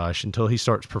had, Josh, until he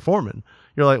starts performing.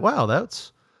 You're like, wow,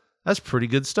 that's pretty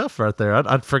good stuff right there.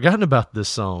 I'd forgotten about this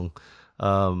song.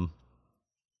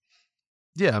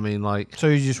 Yeah, I mean, like... So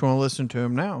you just want to listen to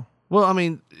him now? Well, I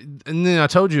mean, and then I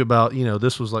told you about,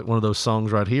 this was like one of those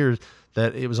songs right here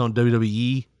that it was on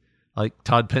WWE. Like,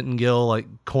 Todd Pettengill, like,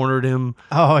 cornered him.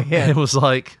 Oh, yeah. It was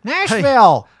like...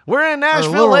 Nashville! Hey, we're in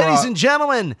Nashville, ladies and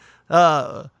gentlemen.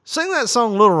 Sing that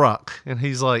song Little Rock. And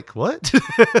he's like, what?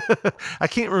 I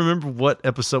can't remember what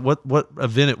episode, what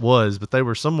event it was, but they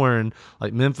were somewhere in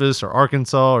like Memphis or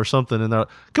Arkansas or something, and they're like,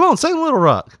 come on, sing Little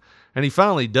Rock. And he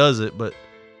finally does it, but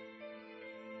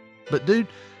dude,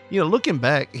 looking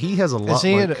back, he has a lot. Is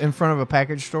he in front of a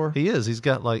package store? He is. He's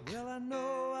got a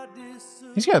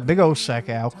big old sack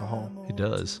of alcohol. He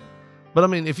does. But I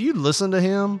mean, if you listen to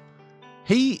him,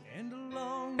 he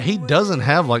doesn't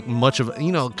have like much of,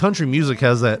 country music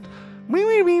has that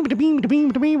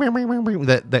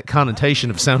connotation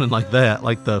of sounding like that,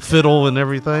 like the fiddle and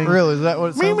everything. Really? Is that what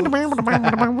it sounds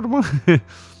like?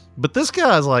 But this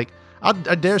guy's like, I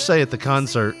dare say at the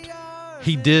concert,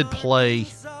 he did play,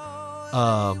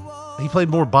 he played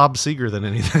more Bob Seger than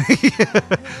anything.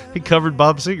 He covered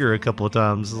Bob Seger a couple of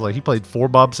times. Like he played 4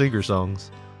 Bob Seger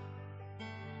songs.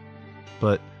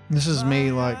 But this is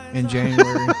me, like, in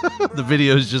January. The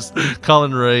video is just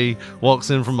Colin Ray walks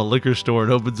in from a liquor store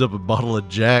and opens up a bottle of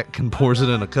Jack and pours it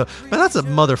in a cup. Man, that's a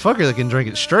motherfucker that can drink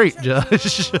it straight,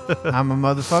 Josh. I'm a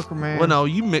motherfucker, man. Well, no,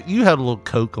 you had a little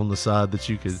Coke on the side that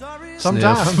you could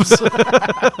sometimes.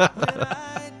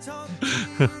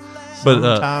 But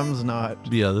sometimes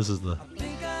not. Yeah, this is the...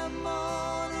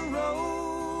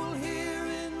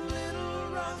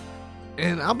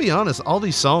 And I'll be honest, all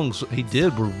these songs he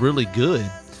did were really good.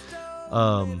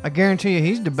 I guarantee you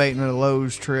he's debating a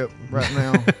Lowe's trip right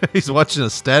now. He's watching a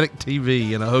static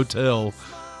TV in a hotel,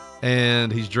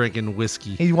 and he's drinking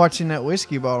whiskey. He's watching that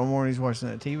whiskey bottle more than he's watching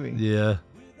that TV. Yeah.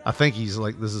 I think he's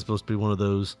like, this is supposed to be one of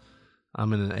those,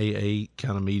 I'm in an AA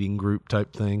kind of meeting group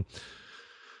type thing.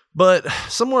 But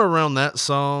somewhere around that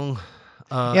song...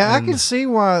 I can see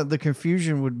why the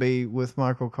confusion would be with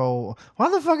Michael Cole. Why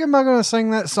the fuck am I going to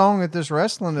sing that song at this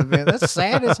wrestling event? That's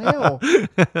sad as hell.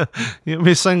 You want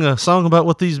me to sing a song about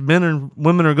what these men and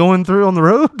women are going through on the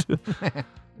road?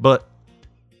 But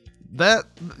that,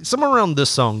 somewhere around this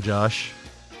song, Josh,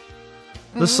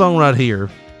 this song right here.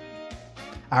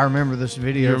 I remember this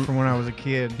video from when I was a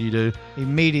kid. You do?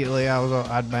 Immediately,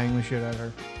 I'd bang the shit out of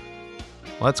her.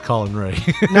 Well, that's Colin Ray.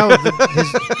 No,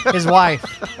 his wife.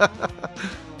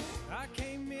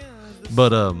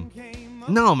 But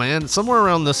no, man. Somewhere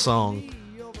around this song,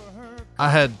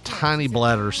 I had tiny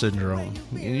bladder syndrome.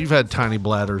 You've had tiny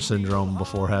bladder syndrome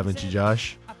before, haven't you,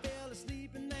 Josh?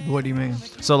 What do you mean?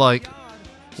 So like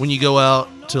when you go out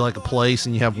to like a place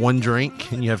and you have one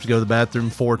drink and you have to go to the bathroom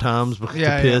 4 times to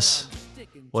piss.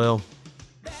 Well,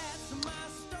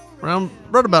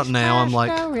 right about now, I'm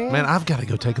like, man, I've got to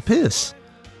go take a piss.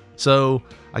 So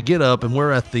I get up and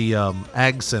we're at the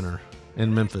Ag Center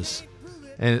in Memphis,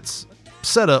 and it's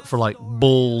set up for like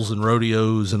bulls and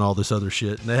rodeos and all this other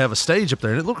shit. And they have a stage up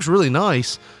there, and it looks really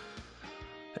nice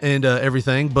and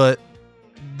everything, but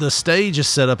the stage is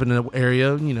set up in an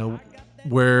area, you know,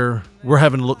 where we're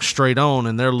having to look straight on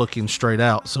and they're looking straight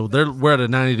out. So we're at a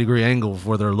 90-degree angle of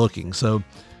where they're looking. So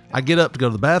I get up to go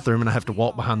to the bathroom and I have to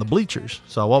walk behind the bleachers.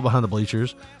 So I walk behind the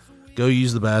bleachers, go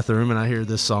use the bathroom, and I hear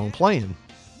this song playing.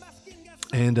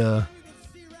 And so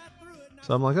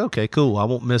I'm like, okay, cool. I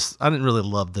didn't really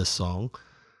love this song.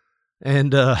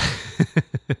 And I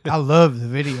loved the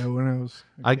video when I was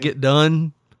I get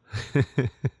done.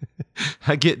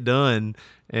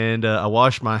 And I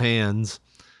wash my hands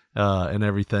and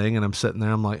everything, and I'm sitting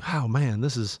there. I'm like, oh man,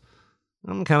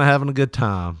 I'm kind of having a good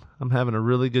time. I'm having a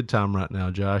really good time right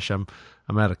now, Josh. I'm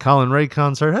at a Colin Ray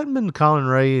concert. I hadn't been to Colin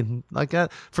Ray, and like I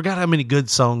forgot how many good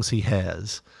songs he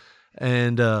has.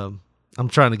 And I'm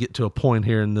trying to get to a point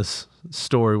here in this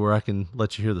story where I can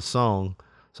let you hear the song,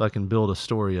 so I can build a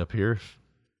story up here.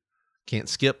 Can't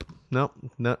skip. Nope.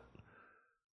 No.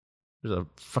 There's a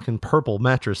fucking purple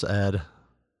mattress ad.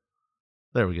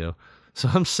 There we go. So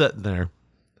I'm sitting there.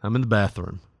 I'm in the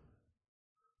bathroom.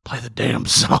 Play the damn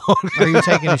song. Are you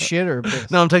taking a shit or a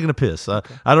piss? No, I'm taking a piss.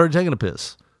 Okay. I'd already taken a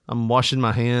piss. I'm washing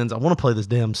my hands. I want to play this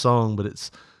damn song, but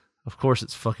of course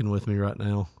it's fucking with me right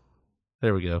now.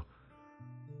 There we go.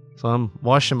 So I'm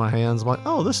washing my hands. I'm like,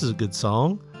 oh, this is a good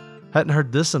song. Hadn't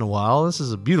heard this in a while. This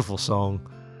is a beautiful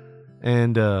song.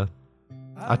 And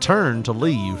I turn to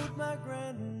leave,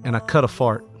 and I cut a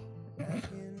fart.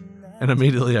 And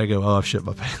immediately I go, oh, I've shit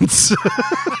my pants.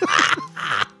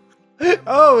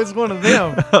 Oh, it's one of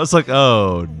them. I was like,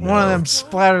 oh, no. One of them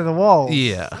splatter the wall.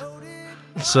 Yeah.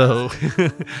 So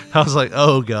I was like,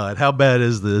 oh, God, how bad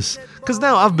is this? Because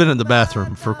now I've been in the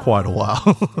bathroom for quite a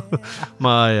while.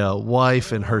 My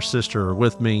wife and her sister are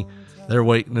with me. They're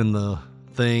waiting in the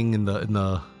thing in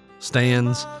the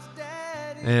stands.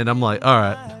 And I'm like, all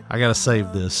right, I got to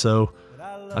save this. So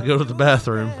I go to the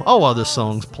bathroom all while this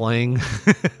song's playing.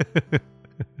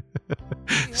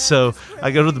 So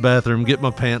I go to the bathroom, get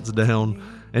my pants down,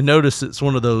 and notice it's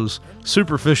one of those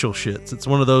superficial shits. It's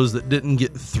one of those that didn't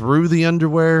get through the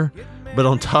underwear, but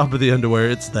on top of the underwear,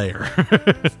 it's there.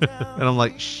 And I'm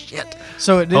like, shit.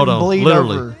 So it didn't bleed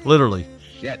over. Literally.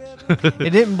 Shit.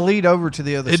 It didn't bleed over to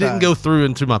the other side. It didn't go through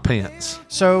into my pants.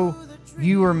 So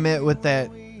you were met with that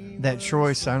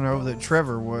choice. I know that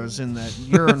Trevor was in that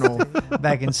urinal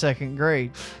back in second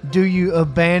grade. Do you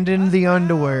abandon the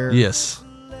underwear? Yes.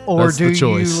 Or do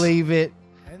you leave it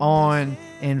on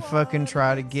and fucking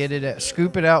try to get it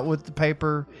scoop it out with the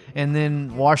paper and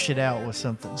then wash it out with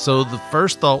something? So the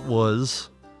first thought was,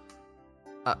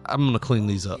 I'm going to clean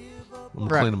these up. I'm going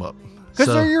to clean them up. Because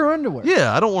they're your underwear.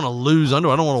 Yeah, I don't want to lose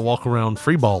underwear. I don't want to walk around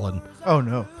free balling. Oh,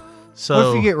 no. So, what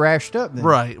if you get rashed up then?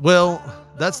 Right. Well,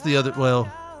 that's the other.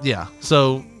 Well, yeah.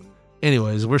 So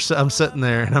anyways, I'm sitting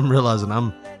there and I'm realizing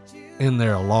I'm in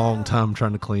there a long time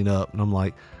trying to clean up. And I'm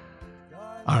like,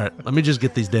 all right, let me just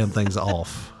get these damn things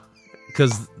off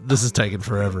because this is taking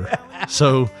forever.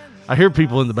 So I hear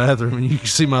people in the bathroom and you can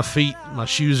see my feet, my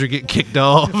shoes are getting kicked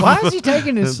off. Why is he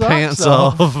taking his pants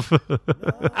off?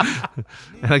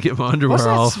 And I get my underwear off.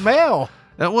 What's that smell?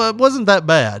 Well, it wasn't that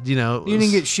bad, you know. You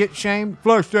didn't get shit shamed?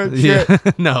 Flush that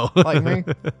shit. No. Like me?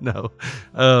 No.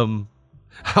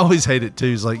 I always hate it too.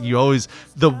 It's like you always,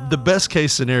 the best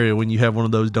case scenario when you have one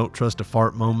of those don't trust a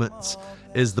fart moments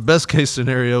is the best case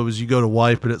scenario is you go to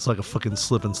wipe and it's like a fucking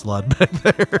slip and slide back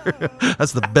there.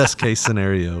 That's the best case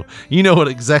scenario. You know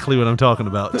exactly what I'm talking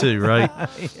about too, right?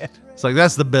 Yeah. It's like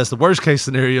that's the best. The worst case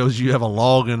scenario is you have a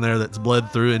log in there that's bled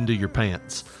through into your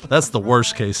pants. That's the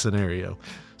worst case scenario.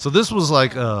 So this was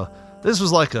like a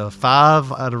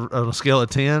 5 out of on a scale of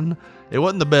 10. It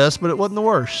wasn't the best, but it wasn't the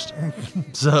worst.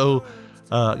 So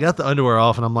got the underwear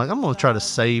off and I'm like, I'm gonna try to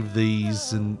save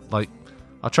these and like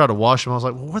I tried to wash them. I was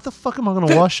like, well, where the fuck am I going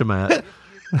to wash them at?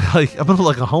 Like, I'm going to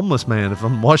look like a homeless man if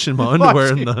I'm washing my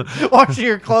underwear washing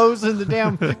your clothes in the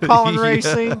damn Colin Ray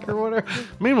sink or whatever.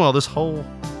 Meanwhile, this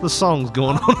song's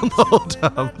going on the whole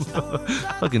time.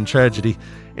 Fucking tragedy.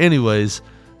 Anyways,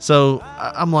 so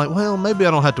I'm like, well, maybe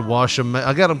I don't have to wash them.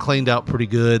 I got them cleaned out pretty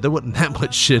good. There wasn't that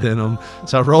much shit in them.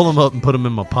 So I roll them up and put them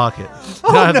in my pocket.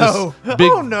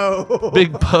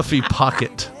 Big puffy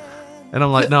pocket. And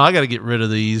I'm like, no, I got to get rid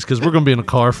of these because we're going to be in a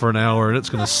car for an hour and it's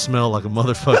going to smell like a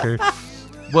motherfucker.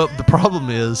 Well, the problem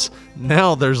is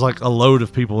now there's like a load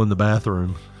of people in the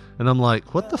bathroom. And I'm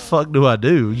like, what the fuck do I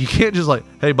do? You can't just like,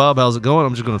 hey, Bob, how's it going?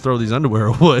 I'm just going to throw these underwear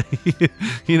away.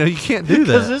 You know, you can't do that.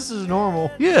 Because this is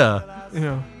normal. Yeah. You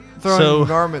know, throwing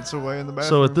garments away in the bathroom.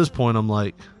 So at this point, I'm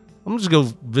like, I'm just going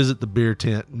to go visit the beer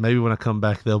tent. Maybe when I come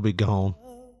back, they'll be gone.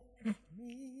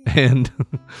 And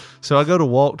so I go to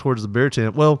walk towards the beer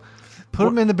tent. Well, put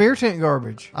them in the beer tent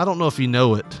garbage. I don't know if you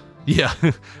know it. Yeah.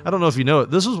 I don't know if you know it.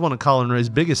 This was one of Colin Ray's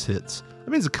biggest hits. That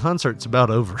means the concert's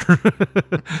about over.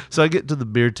 So I get to the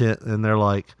beer tent and they're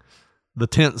like, the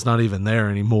tent's not even there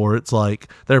anymore. It's like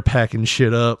they're packing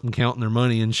shit up and counting their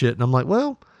money and shit. And I'm like,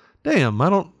 well, damn,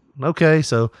 okay.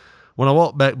 So when I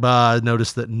walk back by, I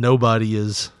notice that nobody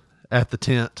is at the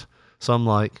tent. So I'm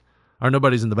like, or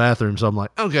nobody's in the bathroom. So I'm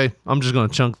like, okay, I'm just going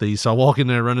to chunk these. So I walk in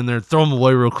there, run in there, throw them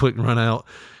away real quick and run out.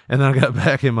 And then I got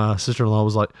back and my sister-in-law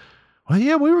was like, well,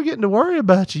 yeah, we were getting to worry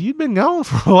about you. You'd been gone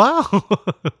for a while.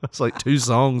 It's like 2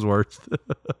 songs worth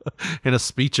and a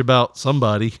speech about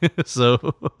somebody.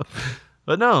 So,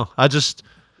 but no, I just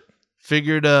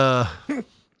figured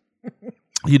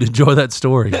you'd enjoy that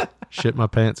story. Shit my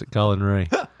pants at Colin Ray.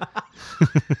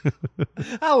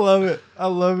 I love it. I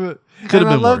love it. Could have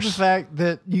been I love worse. the fact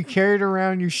that you carried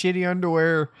around your shitty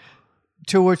underwear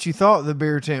to what you thought the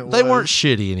beer tent was. They weren't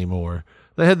shitty anymore.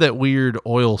 They had that weird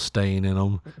oil stain in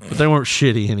them, but they weren't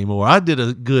shitty anymore. I did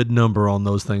a good number on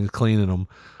those things, cleaning them,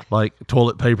 like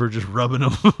toilet paper, just rubbing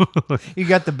them. You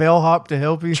got the bellhop to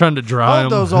help you? Trying to dry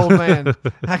Hold them. those, old man.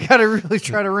 I got to really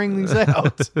try to wring these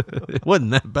out. It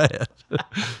wasn't that bad.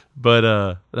 But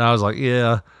I was like,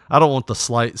 yeah, I don't want the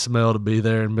slight smell to be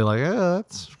there and be like,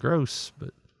 that's gross. But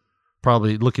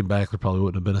probably looking back, there probably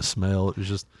wouldn't have been a smell. It was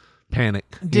just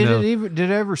panic. Did it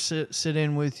ever sit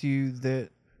in with you that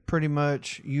pretty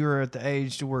much you're at the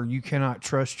age to where you cannot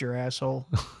trust your asshole?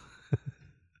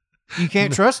 You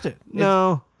can't trust it.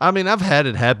 No. I mean, I've had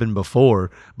it happen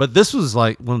before, but this was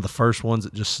like one of the first ones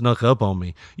that just snuck up on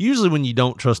me. Usually when you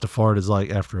don't trust a fart is like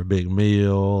after a big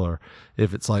meal, or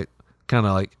if it's like kind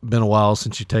of like been a while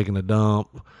since you've taken a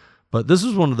dump. But this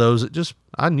was one of those that just,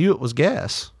 I knew it was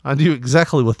gas. I knew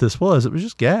exactly what this was. It was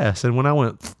just gas. And when I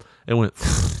went, it went,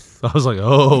 I was like,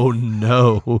 oh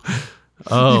no.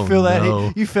 Oh, you feel that no.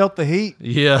 heat? You felt the heat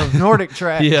of Nordic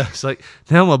track. Yeah, it's like,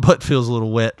 now my butt feels a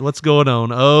little wet. What's going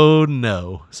on? Oh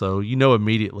no. So you know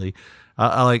immediately.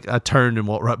 I turned and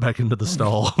walked right back into the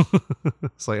stall.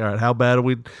 It's like, all right, how bad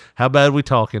are we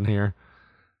talking here?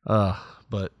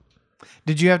 But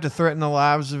did you have to threaten the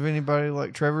lives of anybody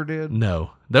like Trevor did? No.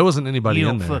 There wasn't anybody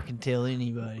in there. You don't fucking tell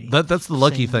anybody. That's the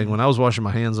lucky thing. When I was washing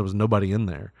my hands, there was nobody in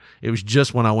there. It was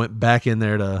just when I went back in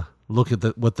there to look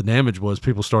at what the damage was,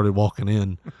 people started walking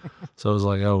in. So I was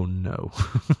like, oh no.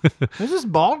 There's this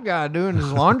bald guy doing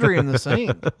his laundry in the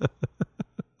sink.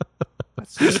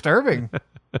 That's disturbing.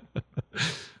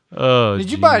 Oh,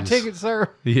 did you buy a ticket, sir?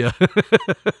 Yeah.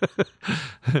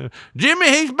 Jimmy,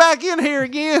 he's back in here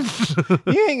again.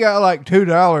 You ain't got like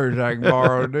 $2 I can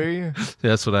borrow, do you?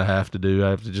 That's what I have to do. I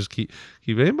have to just keep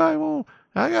anybody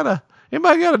got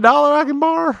 $1 I can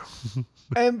borrow?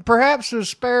 And perhaps a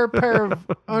spare pair of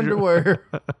underwear.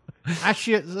 I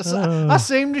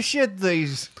seem to shit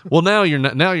these. Well, now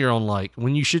you're on like,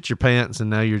 when you shit your pants and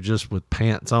now you're just with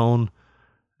pants on,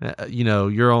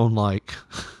 you're on like,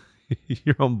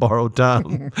 you're on borrowed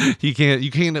time. You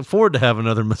can't afford to have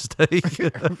another mistake.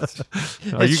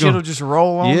 That shit'll just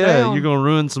roll on down. You're going to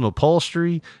ruin some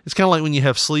upholstery. It's kind of like when you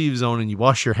have sleeves on and you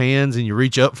wash your hands and you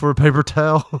reach up for a paper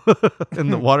towel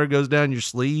and the water goes down your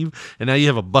sleeve and now you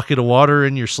have a bucket of water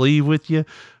in your sleeve with you.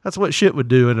 That's what shit would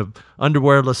do in a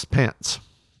underwearless pants.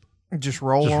 Just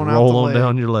roll on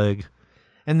down your leg.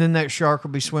 And then that shark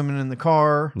will be swimming in the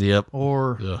car. Yep.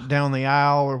 Or down the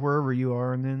aisle or wherever you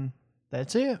are, and then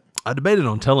that's it. I debated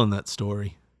on telling that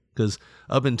story because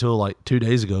up until like 2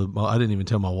 days ago, I didn't even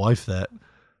tell my wife that.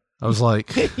 I was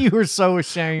like... You were so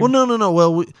ashamed. Well, no.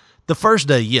 Well, the first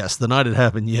day, yes. The night it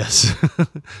happened, yes.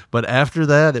 But after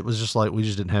that, it was just like we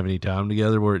just didn't have any time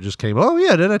together where it just came, oh,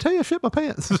 yeah, did I tell you I shit my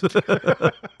pants?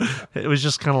 It was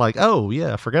just kind of like, oh,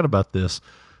 yeah, I forgot about this.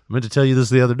 I meant to tell you this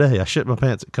the other day. I shit my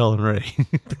pants at Colin Ray.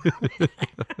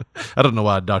 I don't know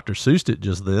why I Dr. Seussed it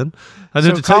just then. I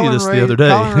meant to tell you this the other day.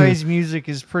 Colin Ray's music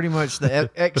is pretty much the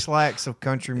X-Lax of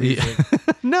country music.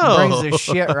 No. It brings the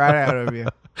shit right out of you.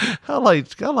 I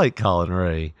like Colin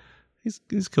Ray.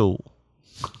 He's cool.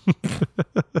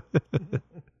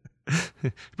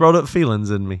 Brought up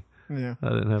feelings in me. Yeah. I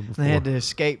didn't have before. They had to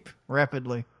escape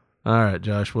rapidly. All right,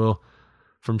 Josh. Well,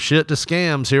 from shit to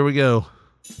scams, here we go.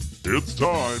 It's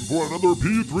time for another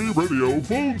P3 Radio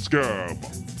phone scam.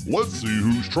 Let's see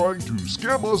who's trying to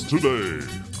scam us today.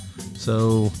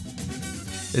 So,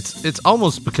 it's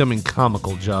almost becoming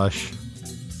comical, Josh,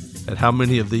 at how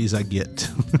many of these I get.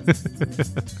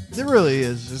 It really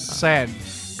is. It's sad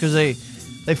because they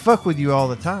fuck with you all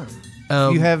the time.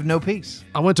 You have no peace.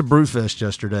 I went to Brewfest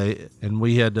yesterday, and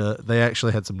we had they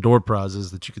actually had some door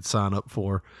prizes that you could sign up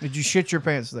for. Did you shit your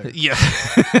pants there? Yeah.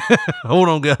 Hold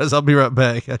on, guys. I'll be right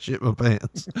back. I shit my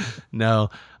pants. No,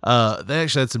 they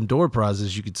actually had some door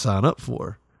prizes you could sign up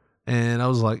for. And I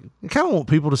was like, I kind of want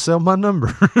people to sell my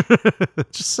number.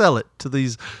 Just sell it to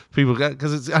these people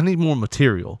because I need more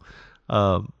material.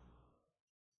 But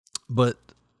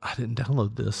I didn't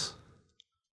download this.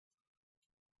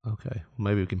 Okay,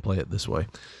 maybe we can play it this way.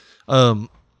 I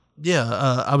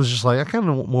was just like, I kind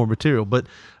of want more material, but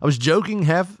I was joking,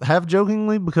 half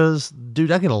jokingly, because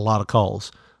dude, I get a lot of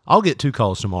calls. I'll get 2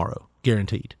 calls tomorrow,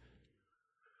 guaranteed.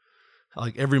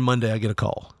 Like every Monday, I get a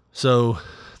call. So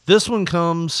this one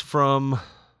comes from.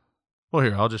 Well,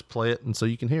 here I'll just play it, and so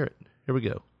you can hear it. Here we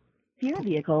go. Your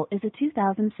vehicle is a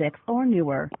 2006 or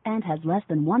newer and has less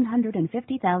than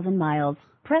 150,000 miles.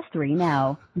 Press 3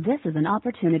 now. This is an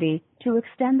opportunity to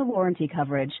extend the warranty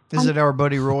coverage. Is it our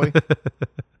buddy Roy?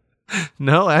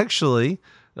 No, actually,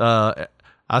 I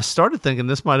started thinking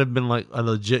this might have been like a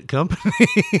legit company.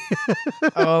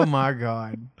 Oh my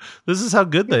God. This is how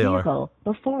good they are.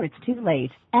 Before it's too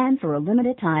late, and for a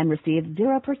limited time receive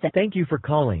 0%. Thank you for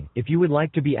calling. If you would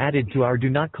like to be added to our do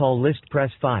not call list,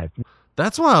 press 5.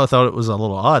 That's why I thought it was a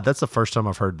little odd. That's the first time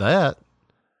I've heard that.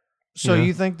 So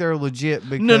you think they're legit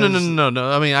because... No.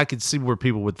 I mean, I could see where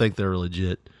people would think they're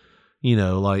legit. You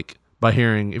know, like by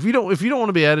hearing, if you don't want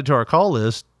to be added to our call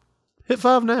list, hit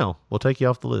 5 now. We'll take you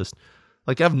off the list.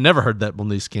 Like I've never heard that on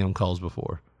these scam calls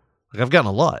before. Like I've gotten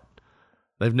a lot.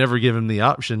 They've never given the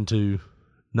option to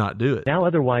not do it. Now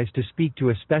otherwise to speak to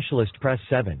a specialist, press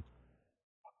 7.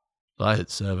 So I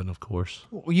hit 7, of course.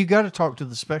 Well, you got to talk to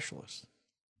the specialist.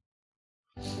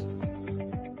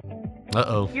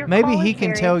 Uh-oh. Maybe he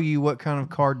can tell you what kind of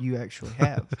card you actually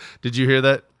have. Did you hear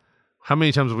that? How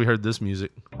many times have we heard this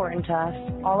music? Important to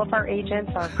us. All of our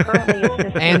agents are currently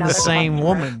assisting and the other same customers.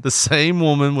 woman. The same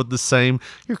woman with the same.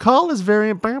 Your call is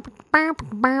very.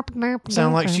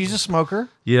 Sound like she's a smoker.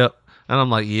 Yep. And I'm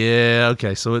like, yeah,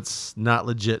 okay, so it's not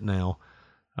legit now.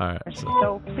 All right.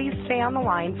 So please stay on the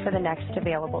line for the next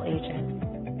available agent.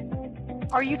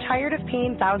 Are you tired of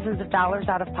paying thousands of dollars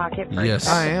out of pocket for Yes,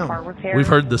 I am. car repairs? We've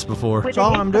heard this before. That's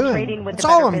all I'm doing. With That's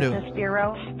the all Better I'm Business doing.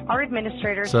 Bureau, our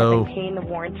administrators So- have been paying the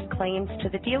warranty claims to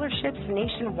the dealerships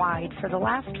nationwide for the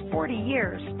last 40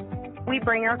 years. We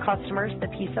bring our customers the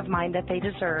peace of mind that they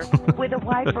deserve with a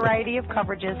wide variety of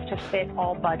coverages to fit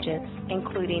all budgets,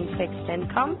 including fixed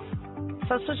incomes,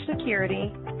 Social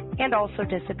Security, and also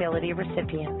disability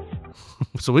recipients.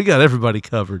 So we got everybody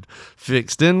covered.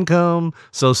 Fixed income,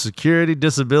 Social Security,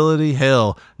 disability,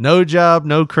 hell, no job,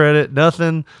 no credit,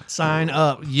 nothing. Sign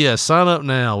up. Yeah, sign up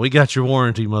now. We got your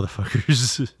warranty,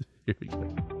 motherfuckers. Here we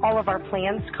go. All of our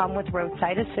plans come with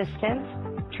roadside assistance,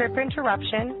 trip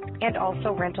interruption, and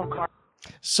also rental car.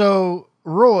 So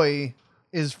Roy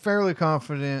is fairly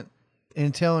confident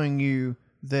in telling you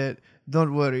that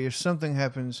don't worry, if something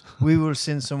happens, we will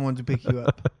send someone to pick you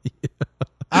up.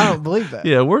 I don't believe that.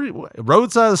 Yeah, we're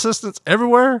roadside assistance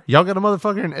everywhere. Y'all got a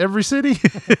motherfucker in every city.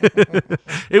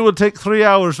 It will take 3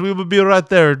 hours. We will be right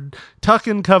there. Tuck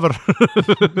and cover.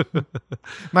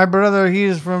 My brother, he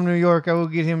is from New York. I will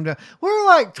get him to. We're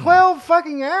like 12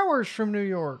 fucking hours from New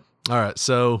York. All right,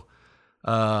 so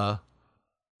little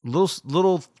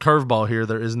curveball here.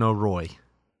 There is no Roy.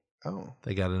 Oh,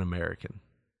 they got an American.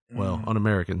 Well, an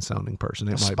American sounding person.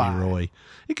 It might spy. be Roy.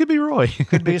 It could be Roy.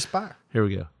 Could be a spy. Here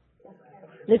we go.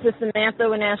 This is Samantha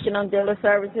with National Dealer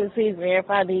Services. Please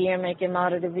verify the year, make, and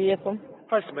model of the vehicle.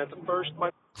 Hi, Samantha. First,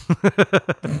 my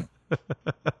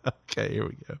Okay, here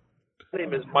we go.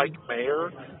 name is Mike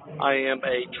Mayer. I am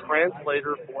a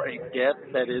translator for a guest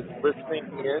that is listening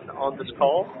in on this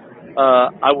call.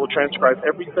 I will transcribe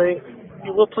everything.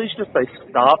 You will please just say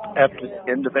stop after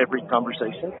the end of every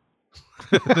conversation.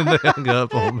 Then they hung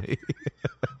up on me.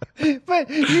 But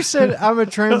you said I'm a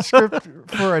transcript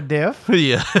for a deaf?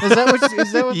 Yeah. Is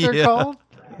that what they're Yeah. called?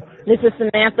 This is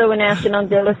Samantha with National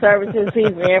Dealer Services.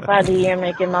 Please verify the year,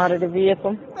 make, and model of the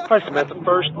vehicle. Hi, Samantha.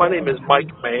 First, my name is Mike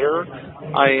Mayer.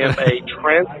 I am a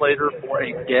translator for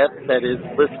a guest that is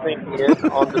listening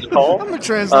in on this call. I'm a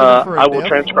translator for a I will deaf.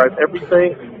 transcribe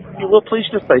everything. You will please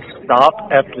just say stop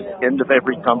after the end of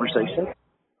every conversation.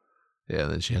 Yeah,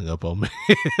 then she hung up on me.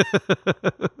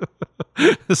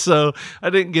 So I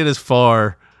didn't get as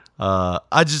far.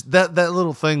 I just that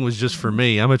little thing was just for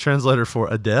me. I'm a translator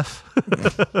for a deaf,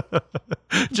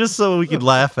 just so we could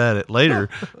laugh at it later.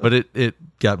 But it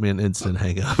got me an instant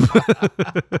hang up.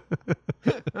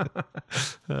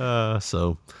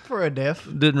 So for a deaf,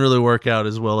 didn't really work out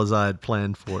as well as I had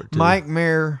planned for it to. Mike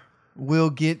Mayer will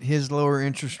get his lower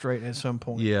interest rate at some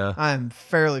point. Yeah. I am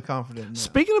fairly confident in that.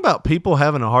 Speaking about people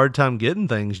having a hard time getting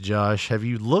things, Josh, have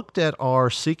you looked at our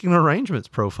Seeking Arrangements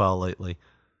profile lately?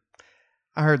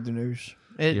 I heard the news.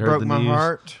 It You heard broke the my news?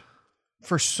 heart.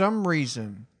 For some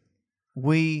reason,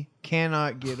 we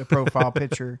cannot get a profile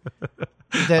picture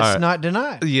that's right. not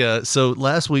denied. Yeah, so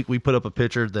last week we put up a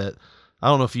picture that, I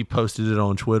don't know if you posted it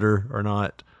on Twitter or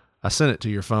not. I sent it to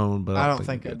your phone, but I don't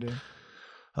think I did.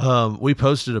 We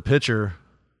posted a picture,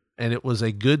 and it was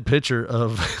a good picture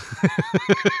of.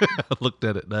 I looked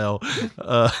at it now.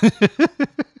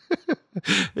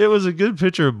 It was a good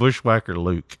picture of Bushwhacker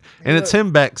Luke, and it's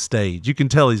him backstage. You can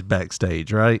tell he's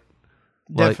backstage, right?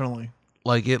 Definitely.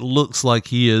 Like it looks like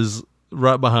he is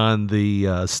right behind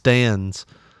the stands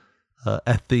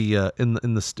at the in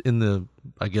the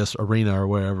I guess arena or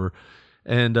wherever,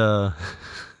 and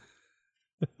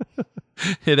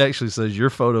it actually says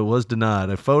your photo was denied.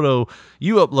 A photo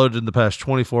you uploaded in the past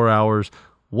 24 hours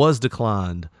was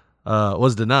denied.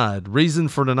 Reason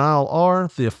for denial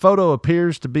are the photo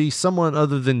appears to be someone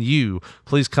other than you.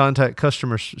 Please contact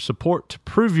customer support to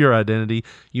prove your identity.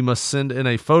 You must send in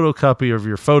a photocopy of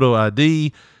your photo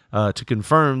ID to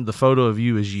confirm the photo of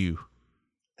you is you.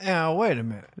 Now, wait a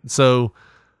minute. So,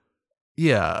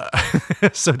 yeah.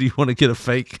 So do you want to get a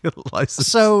fake license?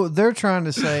 So they're trying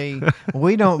to say,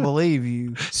 we don't believe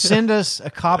you. Send us a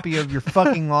copy of your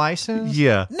fucking license?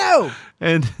 Yeah. No.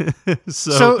 And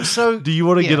so do you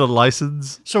want to get a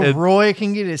license? So Roy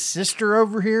can get his sister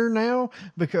over here now,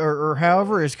 because, or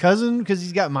however, his cousin, because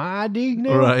he's got my ID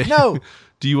now? Right. No.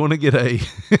 Do you want to get a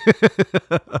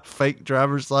fake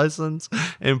driver's license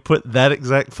and put that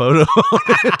exact photo on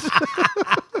it?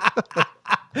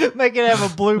 Make it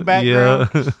have a blue background.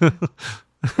 Yeah.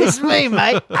 It's me,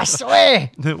 mate. I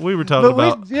swear. We were talking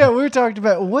about. We were talking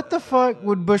about what the fuck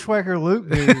would Bushwhacker Luke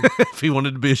do if he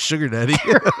wanted to be a sugar daddy.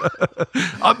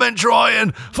 I've been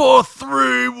trying for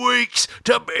 3 weeks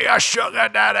to be a sugar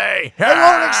daddy. They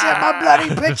won't accept my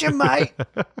bloody picture, mate.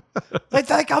 They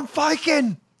think I'm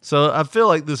faking. So I feel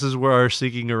like this is where our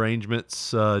Seeking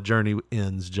Arrangements journey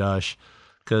ends, Josh,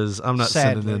 because I'm not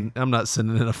sending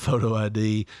in a photo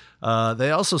ID.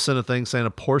 They also sent a thing saying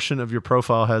a portion of your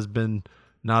profile has been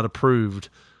not approved,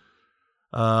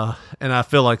 and I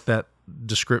feel like that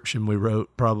description we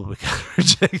wrote probably got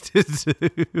rejected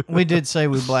too. We did say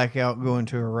we black out, go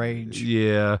into a rage.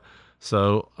 Yeah.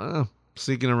 So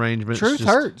Seeking Arrangements Truth just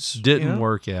hurts. Didn't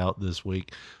work out this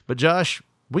week, but Josh,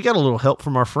 we got a little help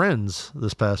from our friends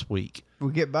this past week.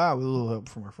 We get by with a little help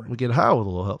from our friends. We get high with a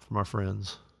little help from our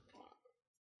friends.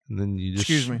 And then you just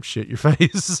Excuse me. shit your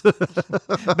face.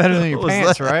 Better than your What was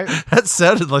pants, that? right? That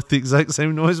sounded like the exact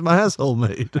same noise my asshole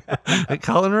made at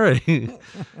Colin Ray.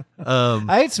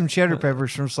 I ate some cheddar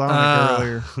peppers from Sonic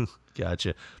earlier.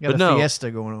 Gotcha. Got a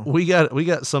fiesta going on. We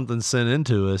got something sent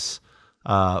into us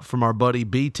from our buddy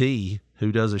BT,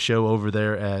 who does a show over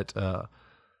there at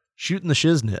Shooting the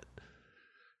Shiznit.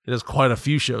 He does quite a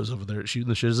few shows over there at Shooting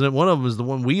the Shiznit. One of them is the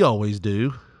one we always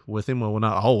do with him. Well,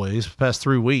 not always. Past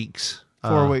 3 weeks.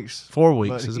 4 weeks. 4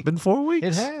 weeks. Has it been 4 weeks?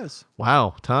 It has.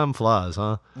 Wow. Time flies,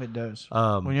 huh? It does.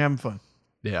 When you're having fun.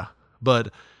 Yeah.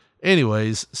 But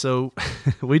anyways, so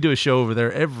we do a show over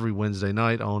there every Wednesday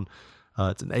night on,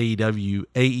 it's an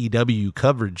AEW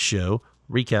coverage show,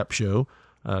 recap show,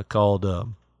 called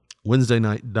Wednesday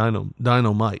Night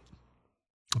Dynamite.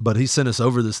 But he sent us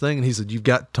over this thing and he said, you've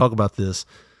got to talk about this.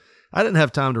 I didn't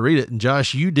have time to read it. And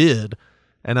Josh, you did.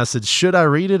 And I said, should I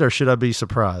read it or should I be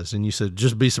surprised? And you said,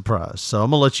 just be surprised. So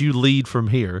I'm going to let you lead from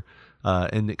here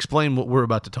and explain what we're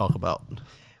about to talk about.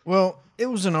 Well, it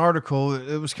was an article.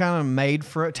 It was kind of made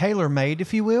for tailor-made,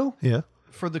 if you will. Yeah.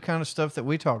 For the kind of stuff that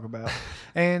we talk about.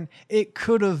 And it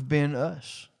could have been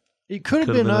us. It could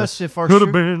have been us if our could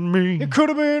have been me. It could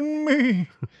have been me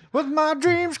with my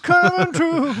dreams coming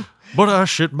true. But I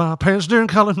shit my pants during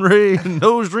Colin Ray and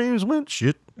those dreams went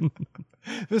shit.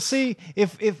 But see,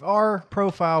 if our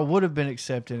profile would have been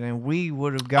accepted and we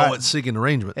would have got at Seeking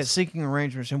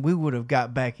Arrangements. And we would have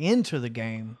got back into the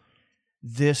game,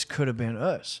 this could have been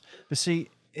us. But see,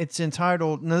 it's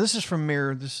entitled, now this is from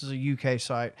Mirror, this is a UK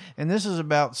site, and this is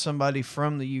about somebody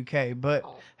from the UK, but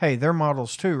hey, they're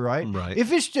models too, right? Right.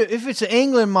 If it's an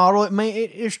England model,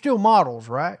 it's still models,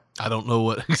 right? I don't know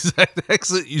what exact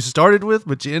accent you started with,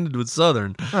 but you ended with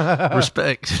Southern.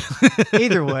 Respect.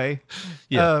 Either way.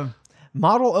 Yeah.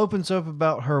 Model opens up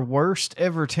about her worst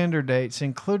ever Tinder dates,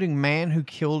 including man who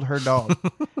killed her dog.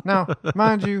 Now,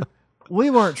 mind you, we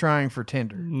weren't trying for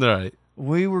Tinder. Right.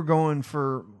 We were going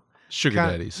for sugar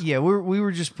daddies. Yeah, we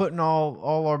were just putting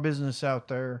all our business out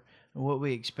there what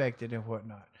we expected and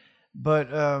whatnot. But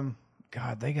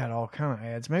God, they got all kind of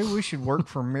ads. Maybe we should work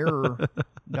for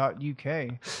Mirror.uk.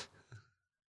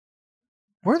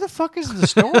 Where the fuck is the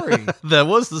story? That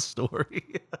was the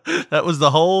story. That was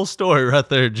the whole story right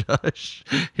there, Josh.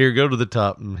 Here, go to the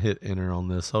top and hit enter on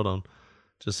this. Hold on.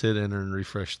 Just hit enter and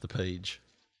refresh the page.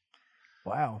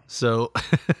 Wow. So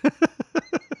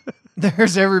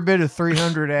there's every bit of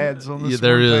 300 ads on this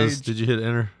there one is. page. Did you hit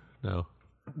enter? No.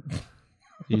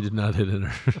 You did not hit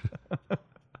enter.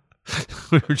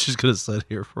 We were just going to sit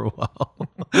here for a while.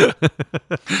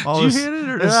 All Did this, you hit it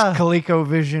or this not?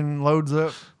 ColecoVision loads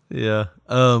up. Yeah.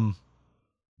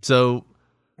 So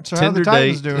how Tender the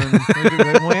Titans Date. doing?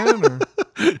 They win, or?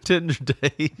 Tender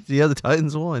Date. Yeah, the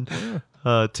Titans won.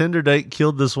 Tender Date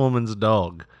killed this woman's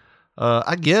dog.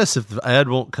 I guess if the ad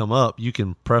won't come up, you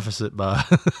can preface it by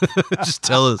just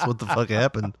tell us what the fuck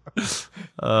happened.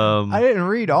 I didn't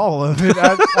read all of it.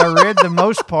 I read the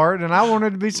most part, and I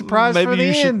wanted to be surprised for the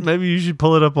end. Maybe you should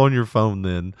pull it up on your phone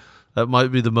then. That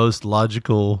might be the most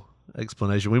logical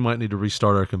explanation. We might need to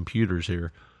restart our computers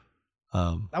here.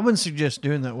 I wouldn't suggest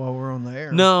doing that while we're on the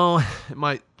air. No, it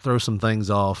might throw some things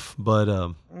off, but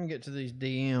Let me get to these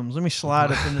DMs. Let me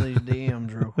slide up into these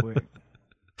DMs real quick.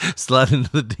 Slide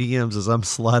into the DMs as I'm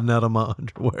sliding out of my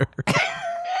underwear.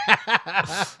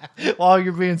 While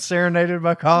you're being serenaded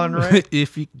by Colin Ray.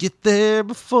 If you get there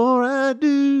before I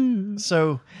do.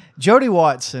 So, Jody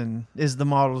Watson is the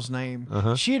model's name.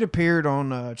 Uh-huh. She had appeared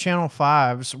on Channel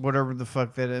 5's, whatever the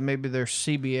fuck that is. Maybe they're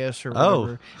CBS or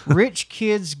whatever. Rich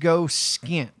Kids Go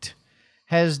Skint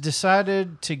has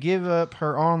decided to give up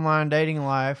her online dating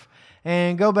life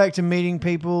and go back to meeting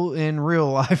people in real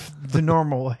life the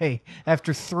normal way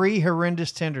after 3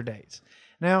 horrendous Tinder dates.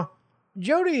 Now,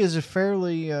 Jody is a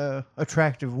fairly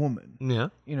attractive woman. Yeah.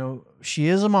 You know, she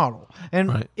is a model. And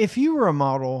Right. if you were a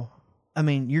model, I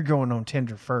mean, you're going on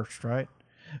Tinder first, right?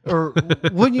 Or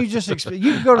wouldn't you just expect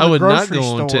you could go to the I would not grocery go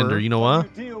store. on Tinder. You know why?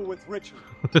 Deal with Richard.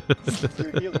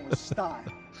 You're dealing with style,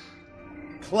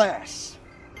 class,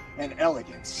 and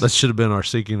elegance. That should have been our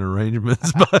seeking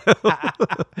arrangements.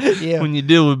 Yeah. When you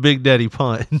deal with Big Daddy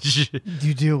Punch.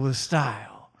 You deal with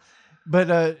style. But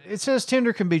it says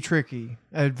Tinder can be tricky,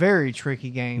 a very tricky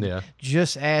game. Yeah.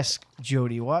 Just ask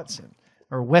Jody Watson.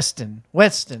 Or Weston,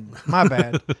 my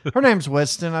bad. Her name's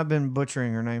Weston. I've been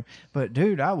butchering her name. But,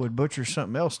 dude, I would butcher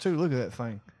something else, too. Look at that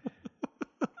thing.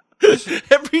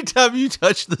 Every time you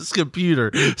touch this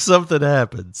computer, something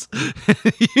happens.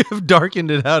 You have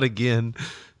darkened it out again.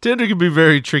 Tinder can be a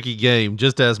very tricky game,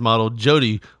 just as model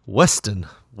Jody Weston.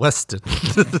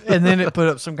 And then it put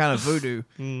up some kind of voodoo.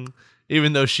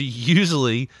 Even though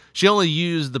she only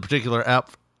used the particular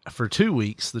app for 2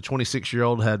 weeks, the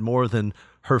 26-year-old had more than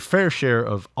her fair share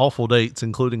of awful dates,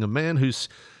 including a man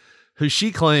who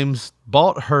she claims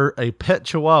bought her a pet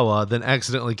chihuahua, then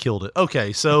accidentally killed it.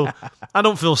 Okay, so I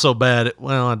don't feel so bad.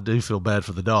 Well, I do feel bad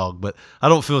for the dog, but I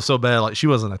don't feel so bad like she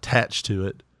wasn't attached to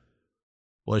it.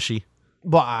 Was she?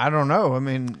 Well, I don't know. I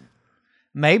mean,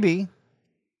 maybe.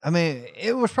 I mean,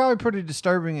 it was probably pretty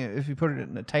disturbing if you put it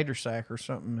in a tater sack or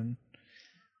something and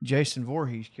Jason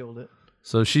Voorhees killed it.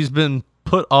 So she's been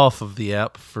put off of the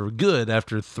app for good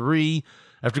after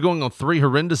going on 3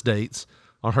 horrendous dates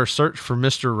on her search for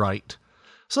Mr. Right.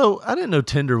 So I didn't know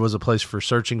Tinder was a place for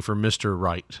searching for Mr.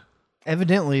 Right.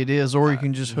 Evidently it is, or you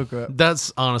can just hook up.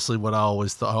 That's honestly what I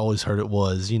always thought. I always heard it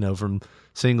was, from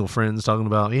single friends talking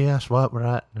about, I swiped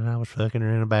right and I was fucking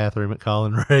her in a bathroom at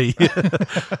Colin Ray.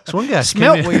 So one guy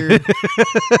smelled weird.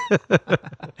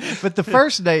 But the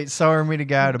first date saw her meet a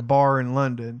guy at a bar in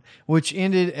London, which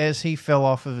ended as he fell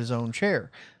off of his own chair.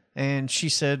 And she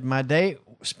said, my date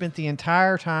spent the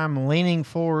entire time leaning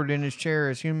forward in his chair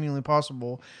as humanly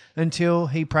possible until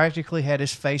he practically had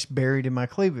his face buried in my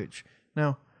cleavage.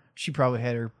 Now, she probably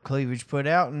had her cleavage put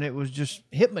out and it was just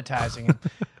hypnotizing him.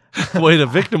 Way to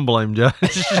victim blame, Josh.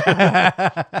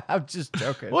 I'm just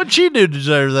joking. What'd she do to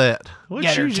deserve that? Got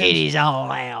her titties all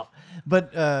out.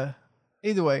 But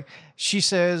either way, she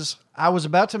says, I was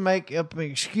about to make up an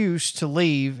excuse to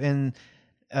leave, and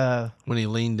when he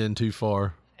leaned in too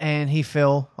far. And he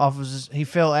fell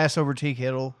ass over tea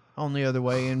kettle on the other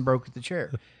way and broke the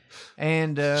chair.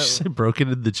 And she broke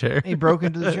into the chair. He broke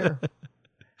into the chair.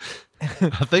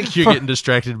 I think you're getting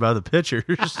distracted by the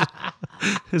pictures.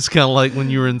 It's kind of like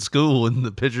when you were in school and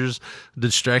the pictures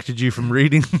distracted you from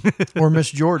reading. Or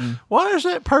Miss Jordan. Why is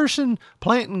that person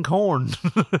planting corn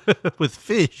with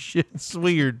fish? It's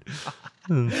weird.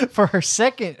 For her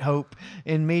second hope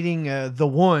in meeting the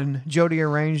one, Jody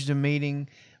arranged a meeting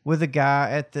with a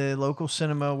guy at the local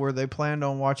cinema where they planned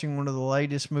on watching one of the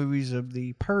latest movies of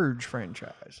the Purge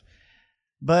franchise.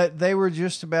 But they were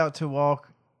just about to walk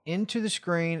into the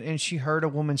screen and she heard a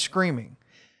woman screaming.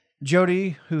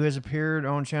 Jody, who has appeared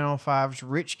on Channel 5's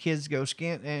Rich Kids Go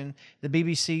Skint and the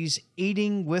BBC's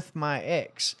Eating with My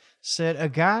Ex, said a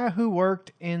guy who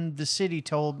worked in the city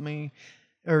took me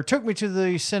to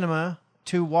the cinema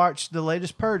to watch the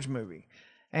latest Purge movie.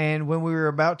 And when we were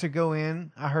about to go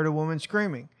in, I heard a woman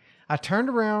screaming. I turned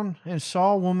around and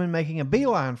saw a woman making a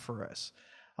beeline for us.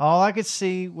 All I could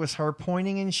see was her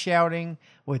pointing and shouting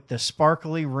with the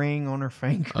sparkly ring on her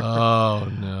finger. Oh,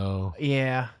 no.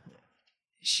 Yeah.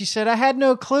 She said, I had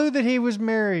no clue that he was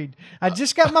married. I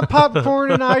just got my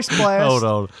popcorn and ice blast. Hold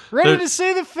on. Ready to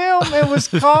see the film and was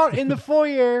caught in the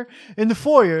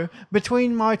foyer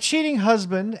between my cheating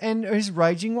husband and his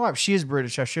raging wife. She is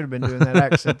British. I should have been doing that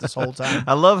accent this whole time.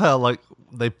 I love how like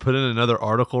they put in another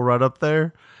article right up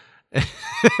there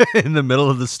in the middle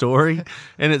of the story,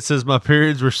 and it says my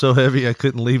periods were so heavy I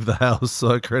couldn't leave the house, so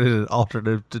I created an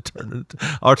alternative to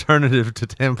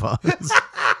tampons.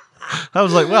 I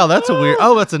was like, wow, that's a weird.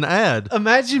 Oh, that's an ad.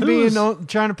 Imagine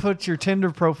trying to put your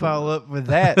Tinder profile up with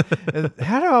that.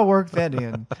 How do I work that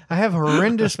in? I have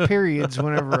horrendous periods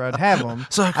whenever I'd have them.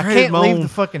 So I can't leave the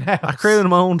fucking house. I created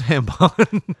my own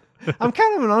tampon. I'm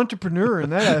kind of an entrepreneur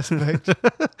in that aspect.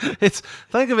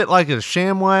 Think of it like a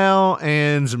ShamWow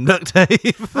and some duct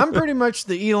tape. I'm pretty much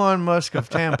the Elon Musk of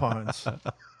tampons.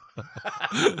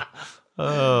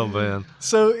 Oh, man.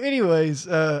 So anyways,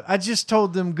 I just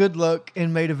told them good luck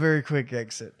and made a very quick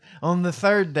exit. On the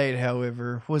third date,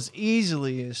 however, was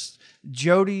easily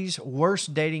Jody's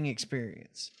worst dating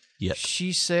experience. Yet.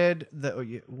 She said that,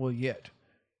 yet.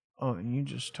 Oh, and you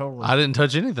just totally... I didn't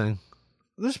touch anything.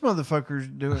 This motherfucker's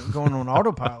going on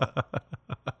autopilot.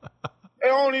 Hey, I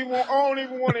don't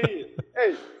even want to hear.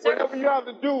 Hey, whatever you have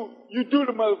to do, you do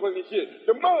the motherfucking shit.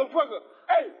 The motherfucker,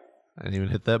 hey. I didn't even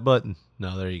hit that button.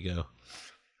 No, there you go.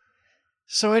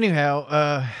 So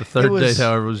anyhow, the third date,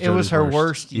 however, was her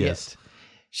worst yet.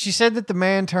 She said that the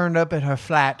man turned up at her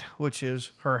flat, which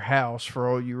is her house for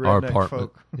all you redneck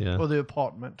folk. Yeah. Well, the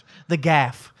apartment, the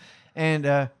gaff.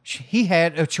 And he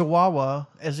had a Chihuahua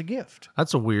as a gift.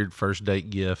 That's a weird first date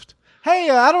gift. Hey,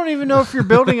 I don't even know if your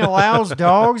building allows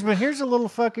dogs, but here's a little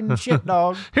fucking shit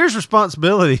dog. Here's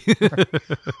responsibility.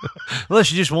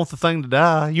 Unless you just want the thing to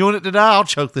die. You want it to die? I'll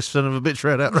choke this son of a bitch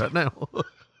right now.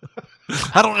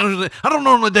 I don't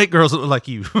normally date girls that look like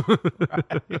you.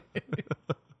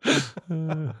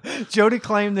 Jody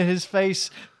claimed that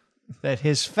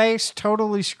his face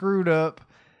totally screwed up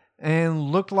and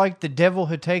looked like the devil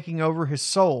had taken over his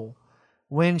soul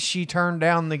when she turned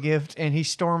down the gift and he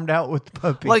stormed out with the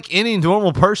puppy. Like any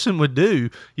normal person would do.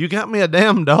 You got me a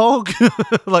damn dog?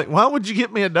 Like, why would you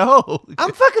get me a dog?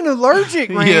 I'm fucking allergic,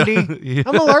 Randy. Yeah.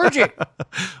 I'm allergic.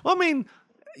 Well, I mean,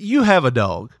 you have a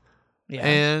dog. Yeah.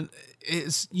 And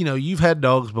it's, you've had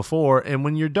dogs before, and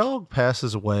when your dog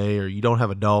passes away or you don't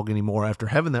have a dog anymore after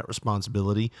having that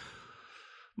responsibility,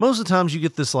 most of the times you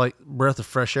get this like breath of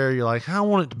fresh air. You're like, I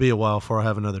want it to be a while before I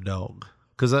have another dog.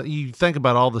 Because you think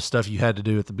about all the stuff you had to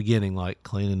do at the beginning, like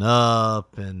cleaning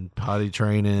up and potty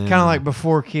training. Kind of like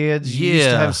before kids. You used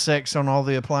to have sex on all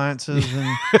the appliances and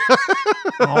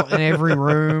in every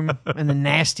room and the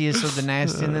nastiest of the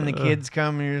nasty. And then the kids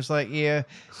come and you're just like, yeah,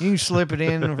 you can slip it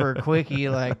in for a quickie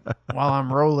like while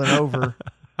I'm rolling over.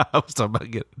 I was talking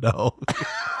about getting a dog.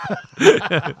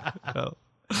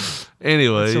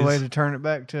 Anyways. It's a way to turn it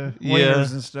back to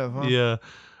wieners and stuff, huh? Yeah.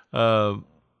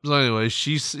 So anyway,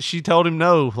 she told him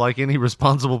no, like any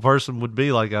responsible person would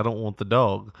be like, I don't want the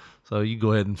dog. So you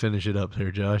go ahead and finish it up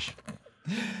there, Josh.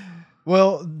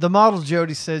 Well, the model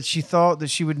Jody said she thought that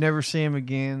she would never see him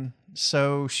again.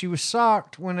 So she was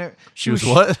shocked when she was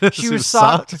what? She was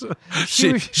shocked.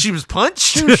 She was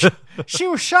punched? She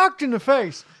was shocked in the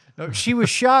face. No, she was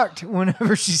shocked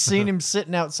whenever she seen him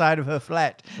sitting outside of her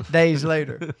flat days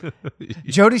later.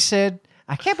 Jody said,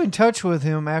 I kept in touch with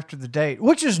him after the date,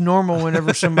 which is normal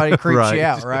whenever somebody creeps you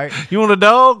out, right? You want a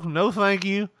dog? No, thank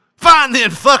you. Fine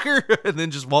then, fucker. And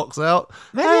then just walks out.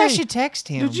 Maybe I should text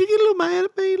him. Did you get a little mad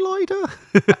at me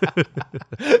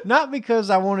later? Not because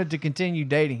I wanted to continue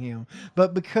dating him,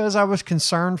 but because I was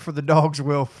concerned for the dog's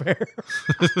welfare.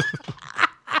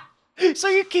 So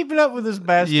you're keeping up with this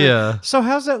bastard. Yeah. So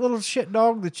how's that little shit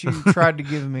dog that you tried to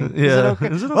give me? Yeah.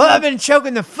 Is it okay? Well, I've been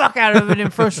choking the fuck out of it in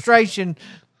frustration.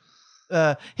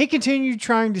 He continued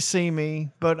trying to see me,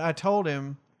 but I told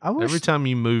him I wish every time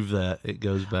you move that, it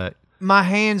goes back. My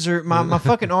hands are my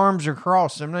fucking arms are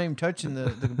crossed. I'm not even touching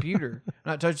the computer.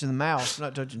 I'm not touching the mouse. I'm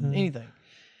not touching anything.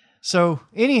 So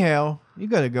anyhow, you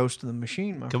got to ghost to the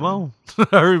machine, my Come friend. on,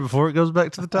 hurry before it goes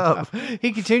back to the top.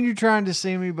 He continued trying to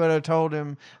see me, but I told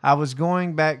him I was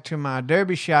going back to my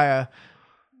Derbyshire.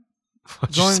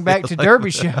 Going back to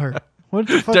Derbyshire. What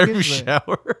the fuck Derby is that?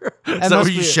 shower? Is that where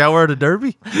you shower at a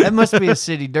derby? That must be a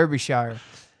city, Derbyshire.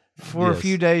 For a Yes.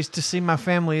 few days to see my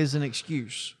family is an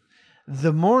excuse.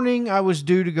 The morning I was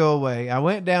due to go away, I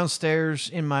went downstairs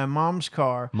in my mom's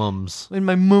car. In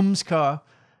my mum's car.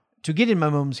 To get in my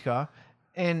mum's car.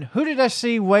 And who did I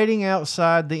see waiting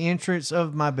outside the entrance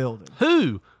of my building?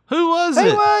 Who? Who was it?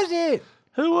 Who was it?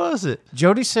 Who was it?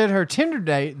 Jody said her Tinder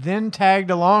date, then tagged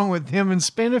along with him and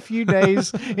spent a few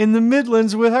days in the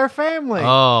Midlands with her family.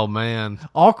 Oh, man.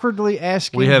 Awkwardly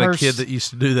asking We had her a kid that used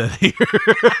to do that here.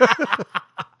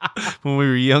 When we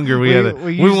were younger, we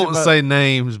used won't about- say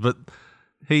names, but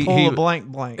he pull a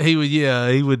blank. He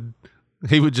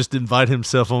would just invite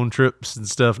himself on trips and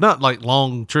stuff. Not like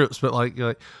long trips, but like,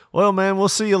 well, man, we'll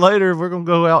see you later. We're gonna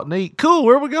go out and eat. Cool,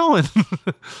 where are we going?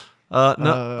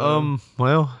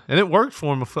 Well, and it worked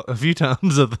for him a few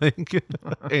times, I think.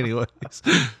 Anyways,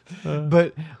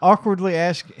 but awkwardly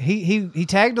he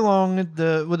tagged along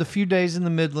with a few days in the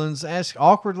Midlands,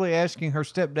 awkwardly asking her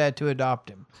stepdad to adopt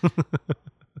him.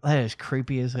 That is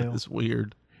creepy as hell. It's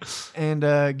weird. And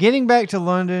getting back to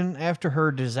London after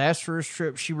her disastrous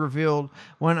trip, she revealed,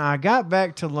 when I got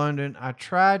back to London, I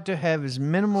tried to have as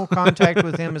minimal contact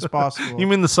with him as possible. You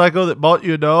mean the psycho that bought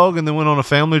you a dog and then went on a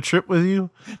family trip with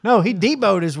you? No, he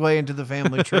deboed his way into the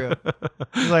family trip.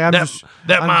 He's like,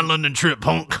 my London trip,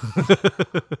 punk.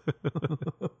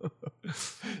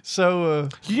 So,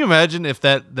 can you imagine if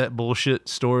that bullshit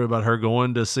story about her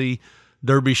going to see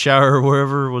Derbyshire or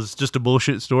wherever was just a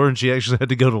bullshit story, and she actually had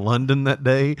to go to London that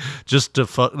day just to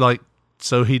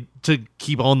to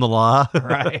keep on the lie?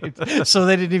 Right. So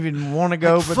they didn't even want to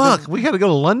go. Like, fuck, we got to go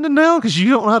to London now because you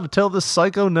don't know how to tell this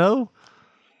psycho no?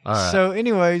 All right. So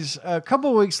anyways, a couple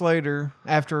of weeks later,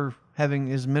 after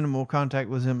having as minimal contact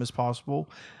with him as possible,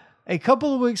 a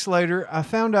couple of weeks later, I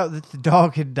found out that the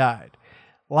dog had died.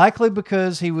 Likely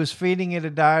because he was feeding it a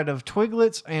diet of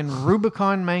Twiglets and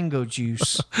Rubicon mango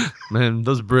juice. Man,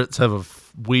 those Brits have a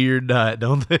weird diet,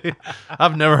 don't they?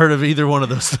 I've never heard of either one of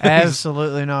those things.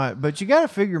 Absolutely not. But you got to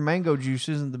figure mango juice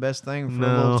isn't the best thing for a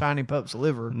little tiny pup's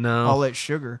liver. No. All that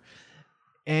sugar.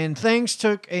 And things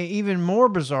took an even more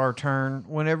bizarre turn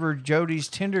whenever Jody's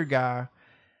Tinder guy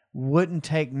wouldn't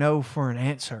take no for an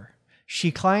answer. She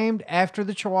claimed after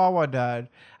the Chihuahua died,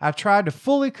 I tried to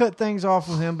fully cut things off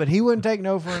with him, but he wouldn't take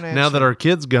no for an answer. Now that our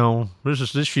kid's gone, this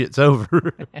shit's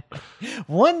over.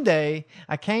 One day,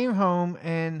 I came home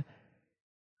and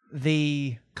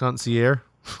the concierge,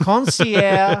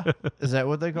 is that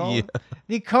what they call it? Yeah.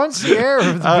 The concierge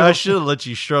of the I should have let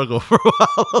you struggle for a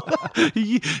while.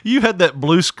 you had that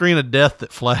blue screen of death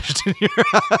that flashed in your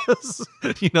eyes.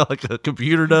 You know, like a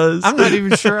computer does. I'm not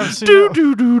even sure I've seen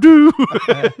do.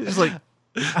 It's like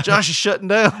Josh is shutting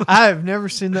down. I have never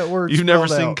seen that word. You've never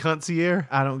seen out. concierge?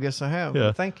 I don't guess I have.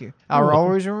 Yeah. Thank you. I'll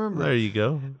always remember. There you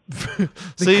go.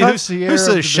 See, who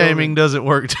says shaming doesn't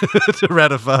work to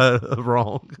ratify a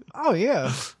wrong? Oh,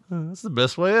 yeah. That's the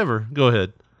best way ever. Go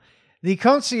ahead. The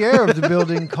concierge of the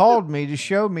building called me to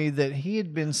show me that he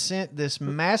had been sent this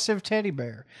massive teddy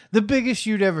bear, the biggest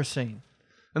you'd ever seen.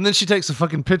 And then she takes a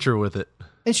fucking picture with it.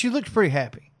 And she looked pretty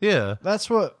happy. Yeah. That's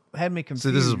what had me confused.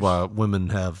 See, this is why women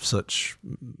have such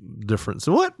difference.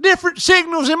 What different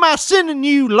signals am I sending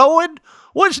you, Lloyd?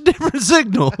 What's different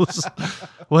signals?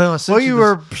 Well, you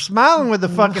were smiling with the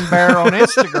fucking bear on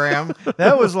Instagram.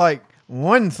 That was like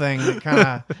one thing that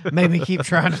kind of made me keep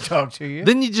trying to talk to you.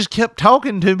 Then you just kept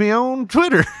talking to me on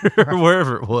Twitter or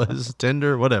wherever it was,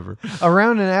 Tinder, whatever.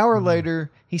 Around an hour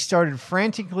later, he started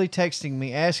frantically texting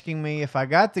me, asking me if I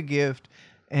got the gift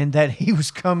and that he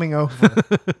was coming over.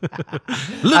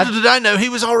 Little did I know he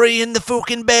was already in the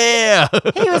fucking bear.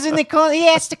 He was in he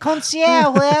asked the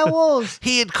concierge where I was.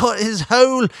 He had cut his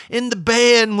hole in the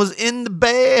bear and was in the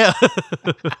bear.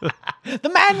 The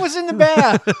man was in the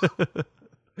bear.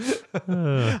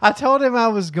 I told him I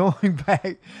was going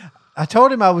back. I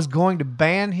told him I was going to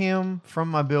ban him from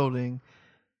my building.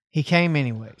 He came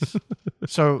anyways.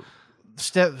 So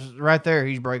steps right there,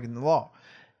 he's breaking the law.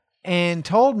 And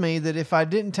told me that if I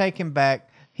didn't take him back,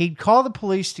 he'd call the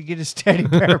police to get his teddy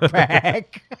bear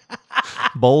back.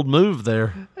 Bold move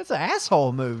there. That's an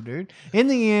asshole move, dude. In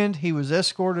the end, he was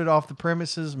escorted off the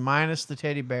premises minus the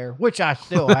teddy bear, which I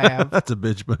still have. That's a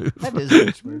bitch move. That is a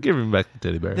bitch move. Give him back the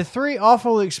teddy bear. The three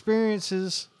awful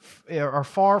experiences are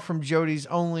far from Jody's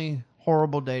only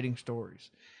horrible dating stories.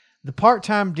 The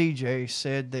part-time DJ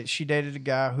said that she dated a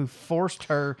guy who forced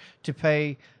her to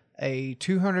pay a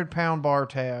 200-pound bar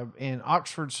tab in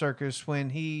Oxford Circus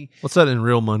when he... What's that in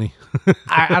real money?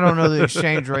 I don't know the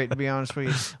exchange rate, to be honest with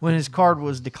you, when his card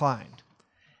was declined.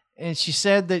 And she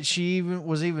said that she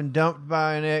was even dumped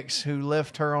by an ex who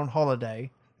left her on holiday.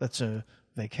 That's a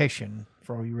vacation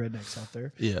for all you rednecks out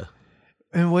there. Yeah.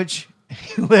 In which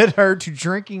he led her to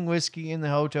drinking whiskey in the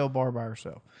hotel bar by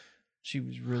herself. She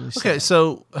was really sad. Okay,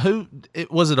 so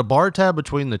was it a bar tab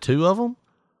between the two of them?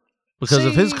 Because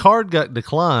if his card got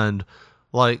declined,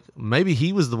 like maybe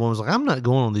he was the one who was like, I'm not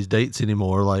going on these dates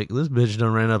anymore. Like this bitch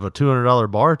done ran up a $200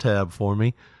 bar tab for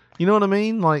me. You know what I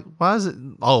mean? Like, why is it?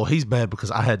 Oh, he's bad because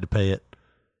I had to pay it.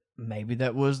 Maybe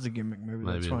that was the gimmick. Maybe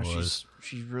that's why it was.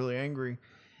 she's really angry.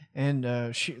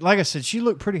 And she, like I said, she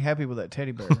looked pretty happy with that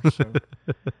teddy bear. So.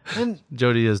 And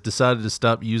Jody has decided to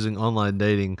stop using online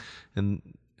dating and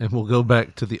we'll go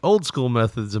back to the old school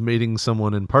methods of meeting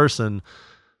someone in person,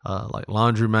 like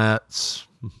laundromats,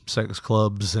 sex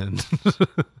clubs, and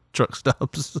truck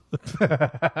stops.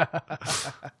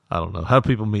 I don't know. How do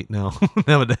people meet now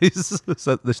nowadays?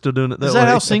 They're still doing it that way? Is that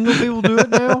how single people do it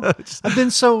now? I've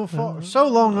been so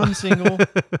long unsingle.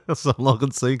 So long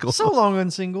unsingle. So long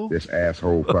unsingle. This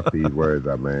asshole fuck these words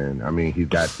up, man. I mean, he's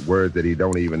got words that he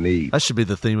don't even need. That should be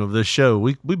the theme of this show.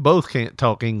 We both can't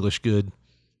talk English good.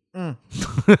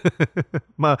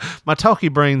 My talkie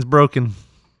brain's broken.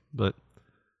 But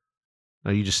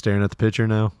are you just staring at the picture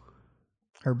now?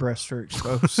 Her breasts are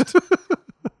exposed.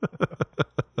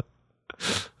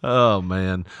 Oh,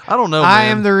 man. I don't know, I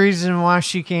am the reason why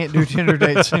she can't do Tinder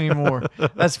dates anymore.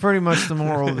 That's pretty much the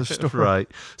moral of the story. Right.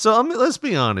 So, I mean, let's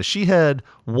be honest. She had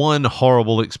one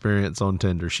horrible experience on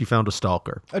Tinder. She found a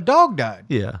stalker. A dog died.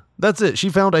 Yeah. That's it. She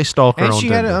found a stalker on Tinder. And she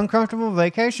had an uncomfortable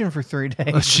vacation for 3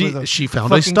 days. She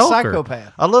found a stalker.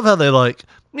 Psychopath. I love how they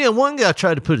one guy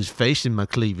tried to put his face in my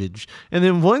cleavage, and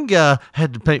then one guy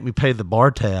had to make me pay the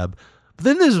bar tab.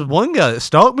 Then there's one guy that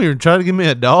stalked me and tried to give me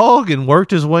a dog and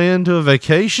worked his way into a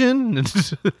vacation.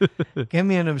 Give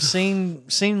me an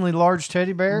obscenely large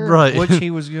teddy bear, right? Which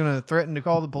he was going to threaten to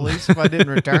call the police if I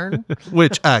didn't return.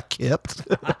 Which I kept.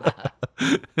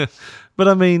 But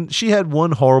I mean, she had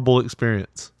one horrible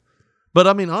experience. But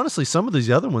I mean, honestly, some of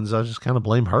these other ones, I just kind of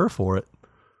blame her for it.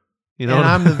 You know, and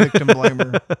I'm the victim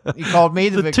blamer. You called me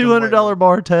the victim $200 blamer.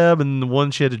 Bar tab and the one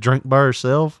she had to drink by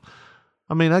herself.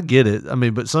 I mean, I get it. I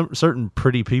mean, but certain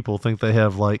pretty people think they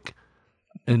have like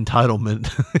entitlement.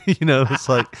 You know, it's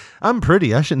like, I'm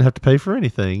pretty. I shouldn't have to pay for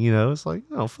anything. You know, it's like,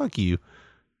 oh, fuck you.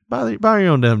 Buy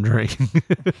your own damn drink.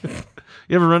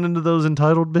 You ever run into those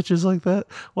entitled bitches like that?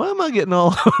 Why am I getting all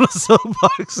on a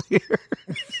soapbox here?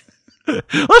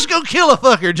 Let's go kill a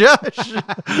fucker, Josh.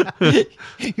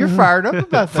 You're fired up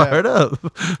about that. Fired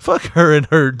up. Fuck her and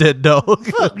her dead dog.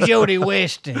 Fuck Jody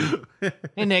Weston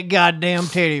and that goddamn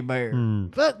teddy bear.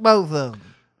 Fuck both of them.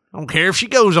 I don't care if she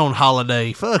goes on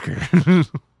holiday. Fuck her.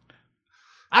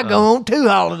 I go on 2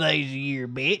 holidays a year,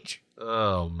 bitch.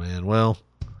 Oh, man. Well,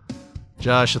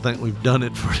 Josh, I think we've done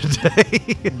it for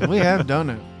today. We have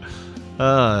done it.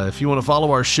 If you want to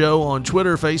follow our show on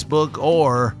Twitter, Facebook,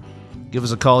 or give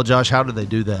us a call, Josh, how do they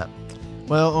do that?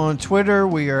 Well, on Twitter,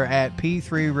 we are at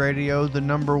P3 Radio, the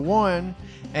number 1.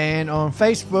 And on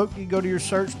Facebook, you go to your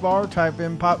search bar, type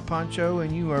in Pop Poncho,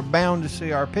 and you are bound to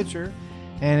see our picture.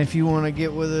 And if you want to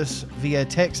get with us via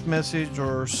text message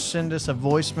or send us a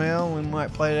voicemail, we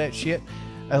might play that shit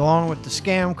along with the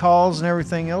scam calls and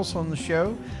everything else on the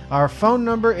show. Our phone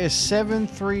number is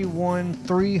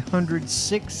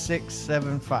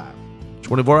 731-300-6675.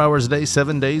 24 hours a day,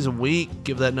 7 days a week.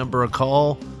 Give that number a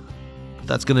call.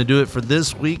 That's going to do it for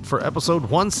this week for episode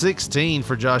 116.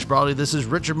 For Josh Brawley, this is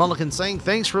Richard Mulligan saying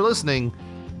thanks for listening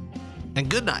and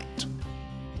good night.